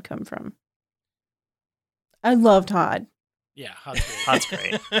for Hod come from? I loved Hod. Yeah, Hod's great. Hod's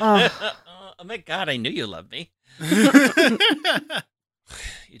great. Oh my God, I knew you loved me. You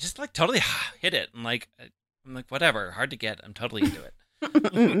just like totally hit it. I'm like, whatever, hard to get. I'm totally into it.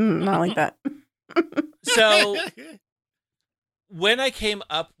 Not like that. So when it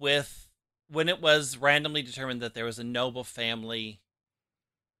was randomly determined that there was a noble family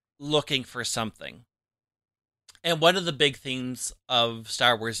looking for something, and one of the big themes of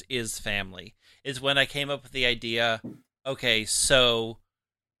Star Wars is family, is when I came up with the idea, okay, so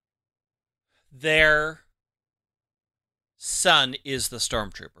their son is the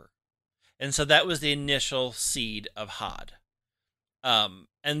stormtrooper. And so that was the initial seed of Hod. And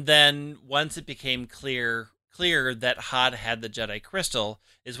then once it became clear that Hod had the Jedi crystal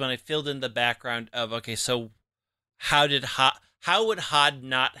is when I filled in the background of, okay, so how would Hod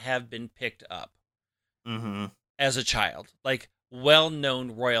not have been picked up as a child? Like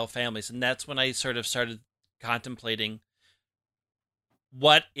well-known royal families. And that's when I sort of started contemplating,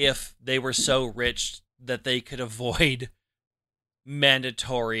 what if they were so rich that they could avoid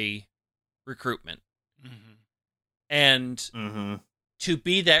mandatory recruitment? And to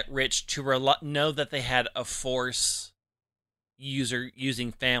be that rich, to know that they had a Force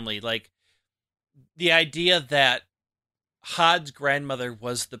using family, like the idea that Hod's grandmother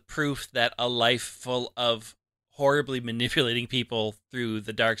was the proof that a life full of horribly manipulating people through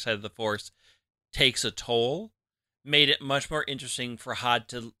the dark side of the Force takes a toll, made it much more interesting for Hod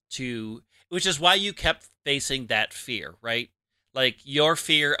to which is why you kept facing that fear, right? Like your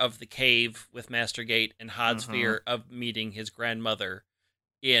fear of the cave with Master Gate and Hod's fear of meeting his grandmother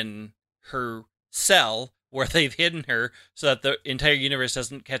in her cell where they've hidden her so that the entire universe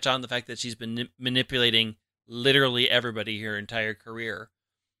doesn't catch on the fact that she's been manipulating literally everybody her entire career.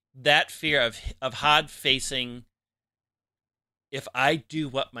 That fear of Hod facing, if I do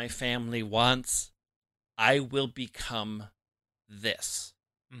what my family wants, I will become this.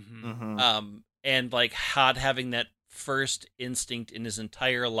 And like Hod having that first instinct in his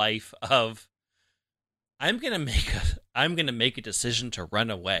entire life of, I'm gonna make a decision to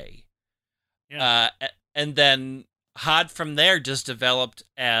run away. Yeah. And then Hod from there just developed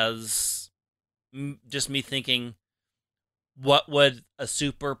as just me thinking, what would a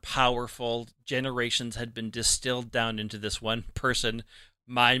super powerful, generations had been distilled down into this one person,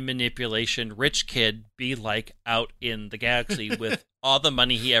 mind manipulation, rich kid be like out in the galaxy with all the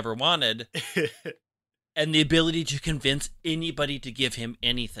money he ever wanted and the ability to convince anybody to give him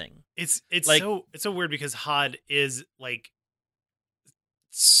anything. It's like, so weird because Hod is like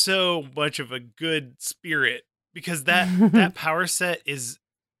so much of a good spirit, because that power set is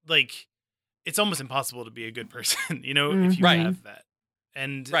like, it's almost impossible to be a good person, you know, if you have that.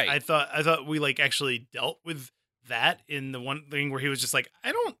 And I thought we like actually dealt with that in the one thing where he was just like,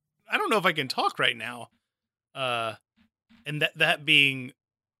 I don't know if I can talk right now. And that being,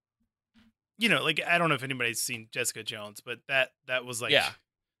 you know, like, I don't know if anybody's seen Jessica Jones, but that was like,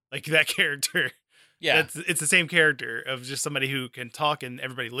 like that character. Yeah. It's the same character of just somebody who can talk and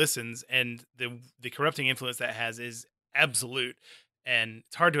everybody listens. And the corrupting influence that has is absolute. And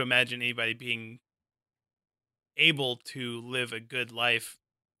it's hard to imagine anybody being able to live a good life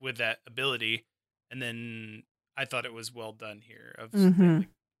with that ability. And then I thought it was well done here. Of like,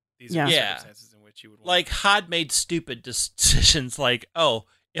 these are circumstances in which you would want. Like Hod made stupid decisions like, oh,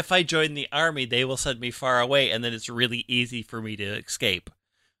 if I join the army, they will send me far away, and then it's really easy for me to escape.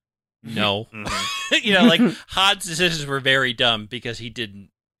 No. You know, like Hod's decisions were very dumb because he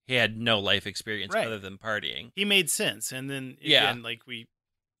had no life experience other than partying. He made sense, and then again, like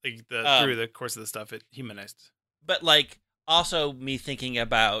through the course of the stuff, it humanized. But like also me thinking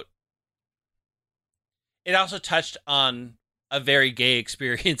about, it also touched on a very gay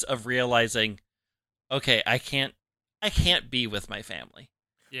experience of realizing, okay, I can't be with my family.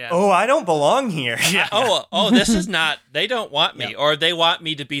 Yeah. Oh, I don't belong here. Yeah. This is not, they don't want me, or they want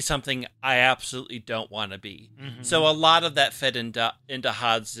me to be something I absolutely don't want to be. So a lot of that fed into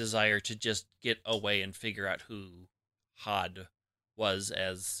Hod's desire to just get away and figure out who Hod was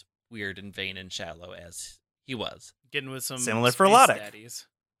as weird and vain and shallow as he was. Getting with some similar for space Lodic. daddies.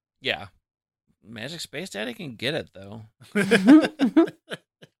 Yeah. Magic Space Daddy can get it, though.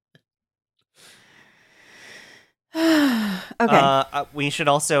 Okay. We should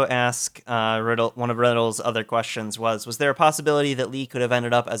also ask Riddle. One of Riddle's other questions was there a possibility that Lee could have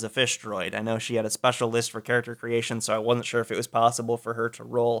ended up as a fish droid? I know she had a special list for character creation, so I wasn't sure if it was possible for her to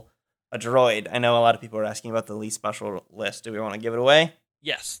roll a droid. I know a lot of people are asking about the Lee special list. Do we want to give it away?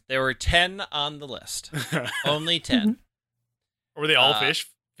 Yes, there were 10 on the list. Only 10. Were they all fish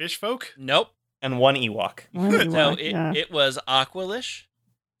folk? Nope. And one Ewok. So it was Aqualish,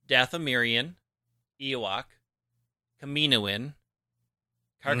 Dathomirian, Ewok, Kaminoan,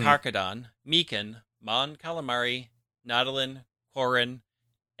 Karkarkadon, Meekin, Mon Calamari, Nautilin, Korin,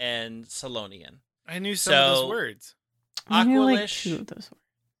 and Salonian. I knew some of those words. I knew like Aqualish, 2 of those words.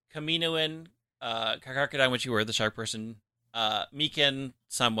 Kaminoan, Karkarkadon, which you were, the shark person. Meekin,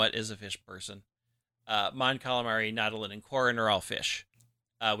 somewhat, is a fish person. Mon Calamari, Nautilin, and Korin are all fish.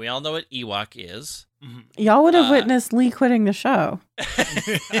 We all know what Ewok is. Mm-hmm. Y'all would have witnessed Lee quitting the show.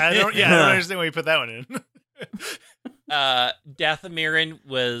 I don't understand why you put that one in. Dathomirian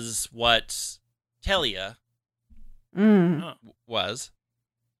was what Telia was.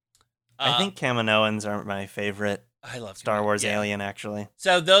 I think Kaminoans are my favorite I love Star Wars alien, actually.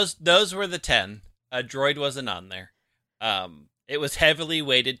 So those were the 10. A droid wasn't on there. It was heavily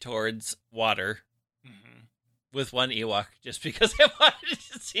weighted towards water with one Ewok, just because I wanted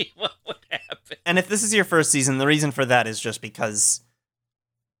to see what would happen. And if this is your first season, the reason for that is just because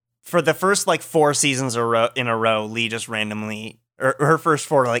for the first 4 seasons in a row, Lee just randomly, or her first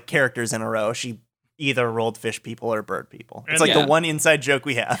 4 characters in a row, she either rolled fish people or bird people. It's the one inside joke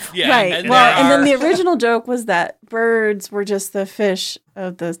we have. Yeah, right. And then the original joke was that birds were just the fish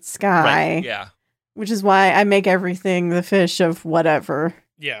of the sky. Right. Yeah. Which is why I make everything the fish of whatever.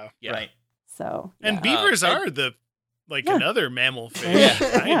 Yeah. Right. So. And beavers are another mammal fish.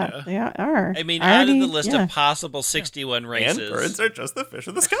 Yeah, they are. I mean, out of the list of possible 61 races. And birds are just the fish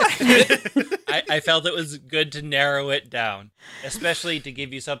of the sky. I felt it was good to narrow it down, especially to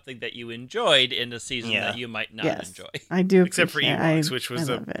give you something that you enjoyed in a season that you might not enjoy. I do, except for Ewoks, which was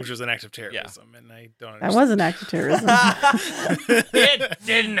an act of terrorism, and I don't understand. That was an act of terrorism. It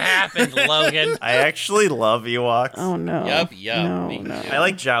didn't happen, Logan. I actually love Ewoks. Oh no. Yup. No. I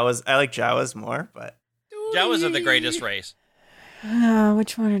like Jawas more, but Jawas are the greatest race.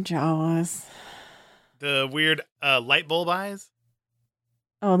 Which one are Jawas? The weird light bulb eyes.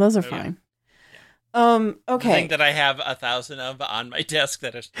 Oh, those are fine. Okay. The thing that I have 1,000 of on my desk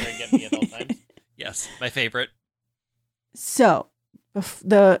that are staring at me at all times. Yes, my favorite. So,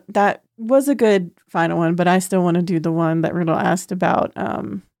 that was a good final one, but I still want to do the one that Riddle asked about.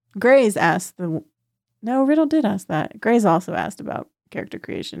 Gray's asked Riddle did ask that. Gray's also asked about character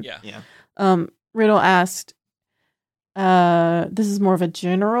creation. Yeah. Riddle asked, this is more of a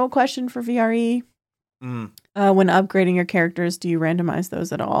general question for VRE. When upgrading your characters, do you randomize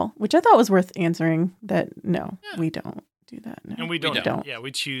those at all? Which I thought was worth answering. That no, we don't do that. No. And we don't. Yeah,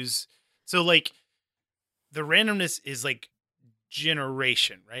 we choose. So the randomness is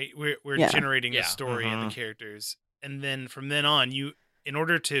generation, right? We're generating the story and the characters, and then from then on, in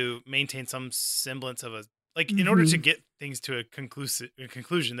order to maintain some semblance of in order to get things to a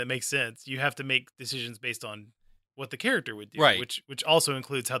conclusion that makes sense, you have to make decisions based on what the character would do, right? Which also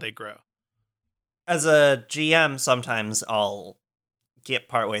includes how they grow. As a GM, sometimes I'll get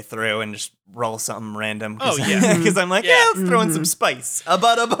partway through and just roll something random. Because I'm like, let's throw in some spice.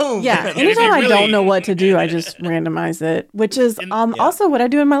 Bada boom. Yeah, anytime I don't know what to do, I just randomize it, which is also what I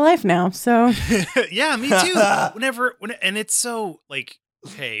do in my life now. So yeah, me too. And it's so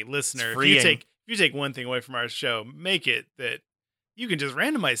hey, listener, if you take one thing away from our show, make it that you can just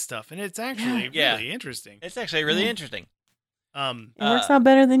randomize stuff, and it's actually really interesting. It's actually really interesting. It works out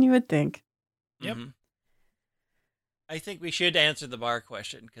better than you would think. Yep. Mm-hmm. I think we should answer the bar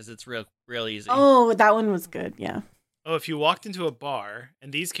question because it's real easy. Oh, that one was good. Yeah. Oh, if you walked into a bar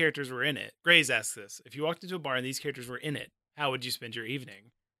and these characters were in it, Gray's asked this. If you walked into a bar and these characters were in it, how would you spend your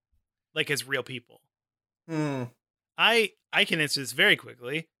evening? As real people. I can answer this very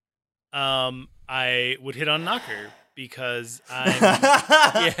quickly. I would hit on Knocker because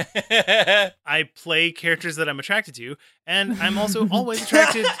I play characters that I'm attracted to, and I'm also always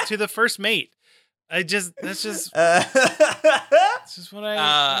attracted to the first mate. That's just what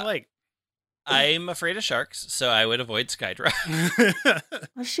I like. I'm afraid of sharks, so I would avoid Skydra.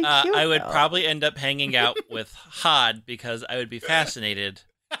 Was she cute, I would probably end up hanging out with Hod because I would be fascinated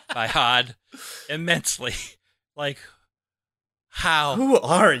by Hod immensely. How? Who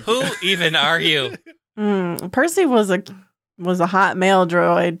are you? Who even are you? Percy was was a hot male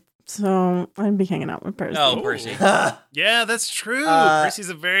droid. So I'd be hanging out with Percy. Oh, Percy. Yeah, that's true. Percy's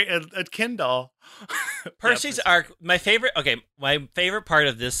a Ken doll. Percy's arc, my favorite part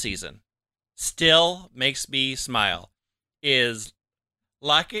of this season still makes me smile is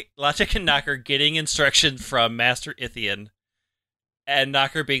Logic and Knocker getting instructions from Master Ithian and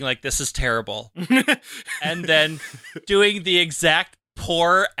Knocker being like, this is terrible. And then doing the exact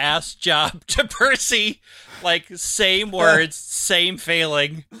poor ass job to Percy. Like, same words, same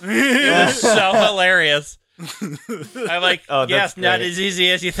failing. It was so hilarious. I'm like, yes, not as easy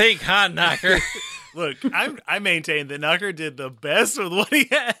as you think, huh, Knocker? Look, I maintain that Knocker did the best with what he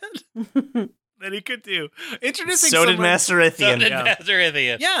had that he could do. Introducing so did Master Ithian.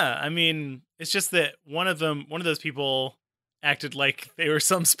 Yeah, I mean, it's just that one of those people acted like they were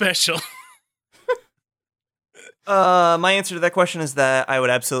some special. My answer to that question is that I would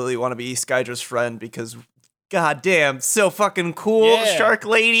absolutely want to be Skydra's friend because, goddamn, so fucking cool, Yeah. Shark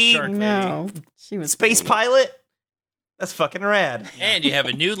Lady. No, she was Space great. pilot. That's fucking rad. And you have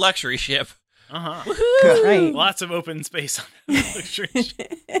a new luxury ship. Right. Lots of open space on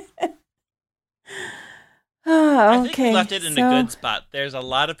that. I Oh, think okay. we left it in a good spot. There's a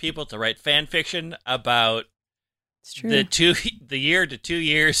lot of people to write fan fiction about It's true. the year to 2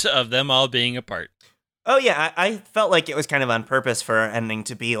 years of them all being apart. Oh yeah, I felt like it was kind of on purpose for our ending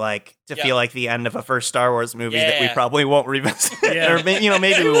to be like feel like the end of a first Star Wars movie that we Yeah. probably won't revisit, Yeah. or maybe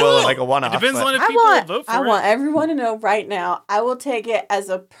we will in like a one-off. It depends but- on if I people vote for I it. want everyone to know right now. I will take it as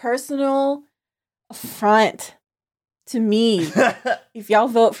a personal affront to me if y'all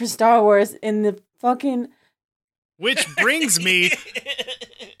vote for Star Wars in the fucking. Which brings me,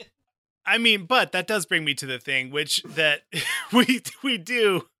 I mean, but that does bring me to the thing, which that we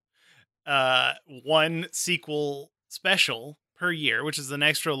do one sequel special per year, which is an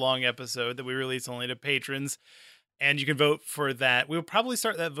extra long episode that we release only to patrons, and you can vote for that. We'll probably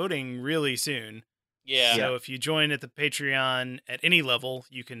start that voting really soon. Yeah. So if you join at the Patreon at any level,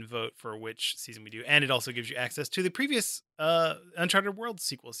 you can vote for which season we do. And it also gives you access to the previous Uncharted World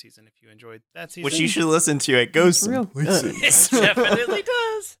sequel season if you enjoyed that season. which you should listen to. It goes It's real some places. It definitely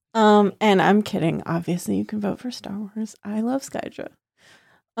does. And I'm kidding. Obviously, you can vote for Star Wars. I love Skydra.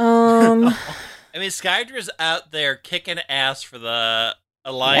 Um, I mean, Skydra's out there kicking ass for the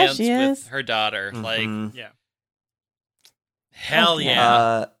alliance she with is. her daughter. Like, Mhm. Yeah. hell Okay.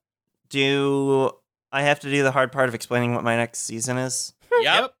 yeah. Do I have to do the hard part of explaining what my next season is?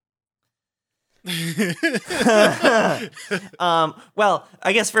 Yep. Well,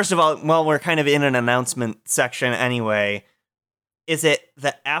 I guess first of all, while we're kind of in an announcement section anyway, is it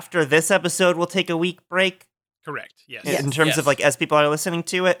that after this episode we'll take a week break? Correct. Yes. Yes. In terms of like as people are listening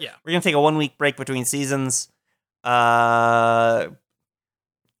to it? Yeah. We're gonna take a 1 week break between seasons. Bunch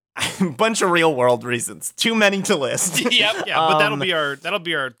of real world reasons. Too many to list. Yep. Yeah, but that'll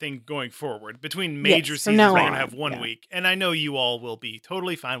be our thing going forward. Between major Yes, from seasons, now we're gonna on, have 1 yeah. week, and I know you all will be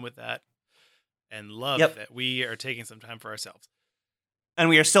totally fine with that, and love Yep. that we are taking some time for ourselves. And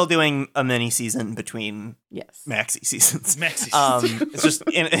we are still doing a mini season between yes. maxi seasons. Maxi It's just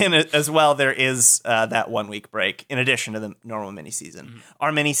in it as well. There is that 1 week break in addition to the normal mini season. Mhm.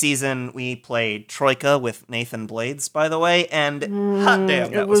 Our mini season, we played Troika with Nathan Blades, by the way, and hot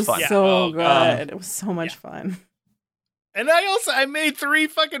damn, that it was fun. Yeah. so Oh, good. God. It was so much fun. And I made 3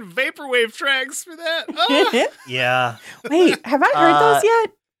 fucking vaporwave tracks for that. Ah! Yeah. Wait, have I heard those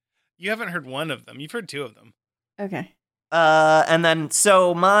yet? You haven't heard one of them. You've heard 2 of them. Okay. And then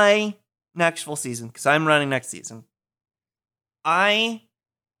so my next full season, because I'm running next season. My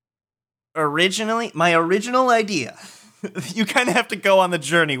original idea. You kind of have to go on the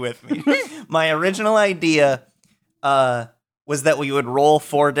journey with me. My original idea was that we would roll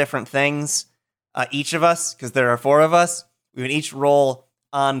 4 different things, each of us, because there are 4 of us. We would each roll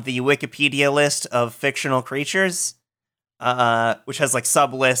on the Wikipedia list of fictional creatures, which has like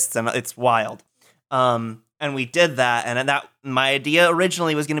sub lists, and it's wild. And we did that, and that my idea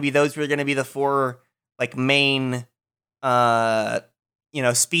originally was going to be those were going to be the 4 like main,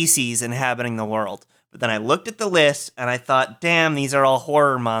 species inhabiting the world. But then I looked at the list and I thought, damn, these are all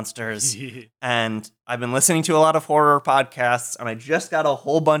horror monsters. And I've been listening to a lot of horror podcasts, and I just got a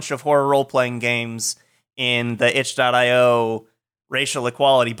whole bunch of horror role-playing games in the itch.io racial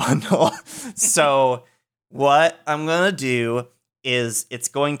equality bundle. So what I'm going to do is it's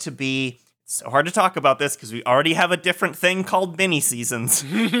going to be so hard to talk about this because we already have a different thing called mini seasons,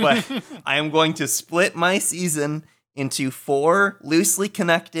 but I am going to split my season into 4 loosely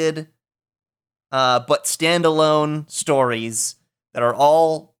connected but standalone stories that are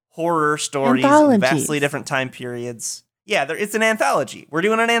all horror stories in Anthologies. vastly different time periods. Yeah, it's an anthology. We're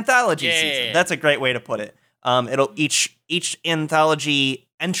doing an anthology Yeah. season. That's a great way to put it. It'll each anthology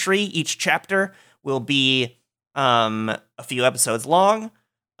entry, each chapter will be a few episodes long.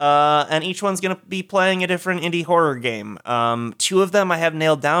 And each one's going to be playing a different indie horror game. 2 of them I have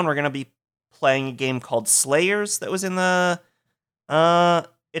nailed down. We're going to be playing a game called Slayers that was in the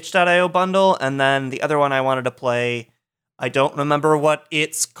itch.io bundle. And then the other one I wanted to play, I don't remember what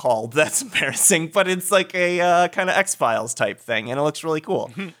it's called. That's embarrassing. But it's like a kind of X-Files type thing. And it looks really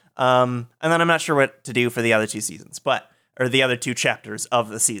cool. And then I'm not sure what to do for the other 2 seasons. Or the other 2 chapters of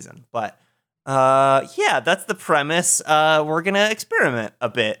the season. But yeah, that's the premise. We're gonna experiment a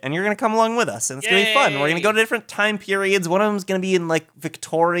bit, and you're gonna come along with us, and it's gonna be fun. We're gonna go to different time periods. One of them's gonna be in like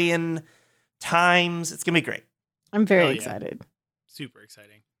Victorian times. It's gonna be great. I'm very excited. Super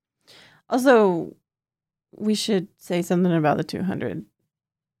exciting. Also, we should say something about the 200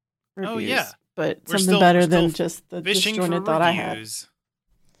 reviews. Oh yeah, but something better than just the disjointed thought I had.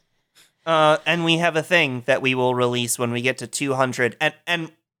 And we have a thing that we will release when we get to 200,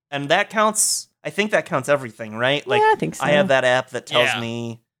 and that counts. I think that counts everything, right? Like, yeah, I think so. I have that app that tells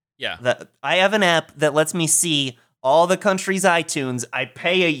me. Yeah. That I have an app that lets me see all the country's iTunes. I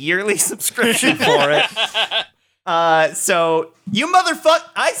pay a yearly subscription for it. So you motherfucker,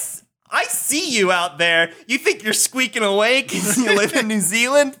 I see you out there. You think you're squeaking away because you live in New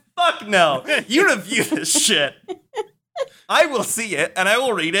Zealand? Fuck no. You review this shit. I will see it, and I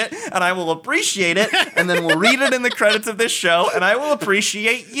will read it, and I will appreciate it, and then we'll read it in the credits of this show, and I will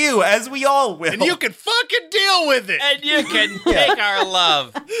appreciate you, as we all will. And you can fucking deal with it. And you can take our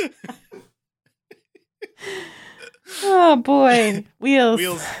love. Oh, boy. Wheels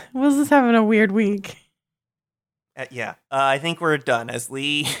is having a weird week. Yeah, I think we're done. As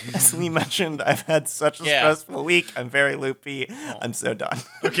Lee mentioned, I've had such a stressful week. I'm very loopy. I'm so done.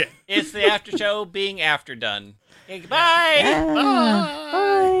 Okay. It's the after show being after done. Okay, goodbye. Yeah.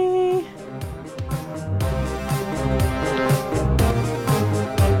 Bye.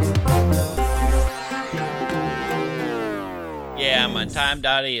 Yeah, I'm on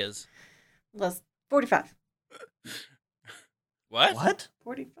time.is. Plus 45. What? What?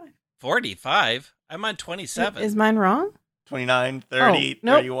 45. 45? I'm on 27. Is mine wrong? 29, 30,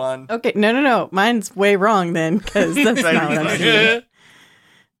 nope. 31. Okay, no. Mine's way wrong then, because that's not what I'm doing.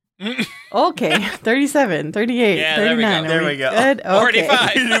 Okay, 37, 38, Yeah, 39. there we go. Good? Okay.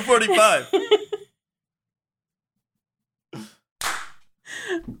 45. You do 45.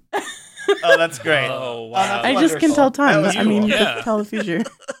 Oh, that's great. Oh, wow. I just can tell time. That was I mean, cool. you tell the future.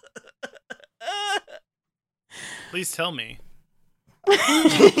 Please tell me.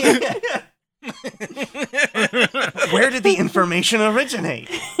 Where did the information originate?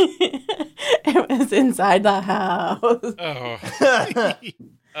 It was inside the house.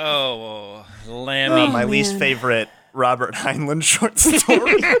 Oh, Lammy. My least favorite Robert Heinlein short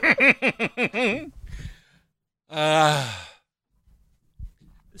story.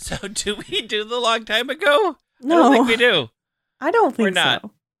 So do we do the long time ago? No. I don't think we do. I don't think We're not.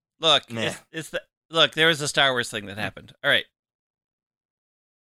 so. Look, Nah. look, there was a Star Wars thing that happened. All right.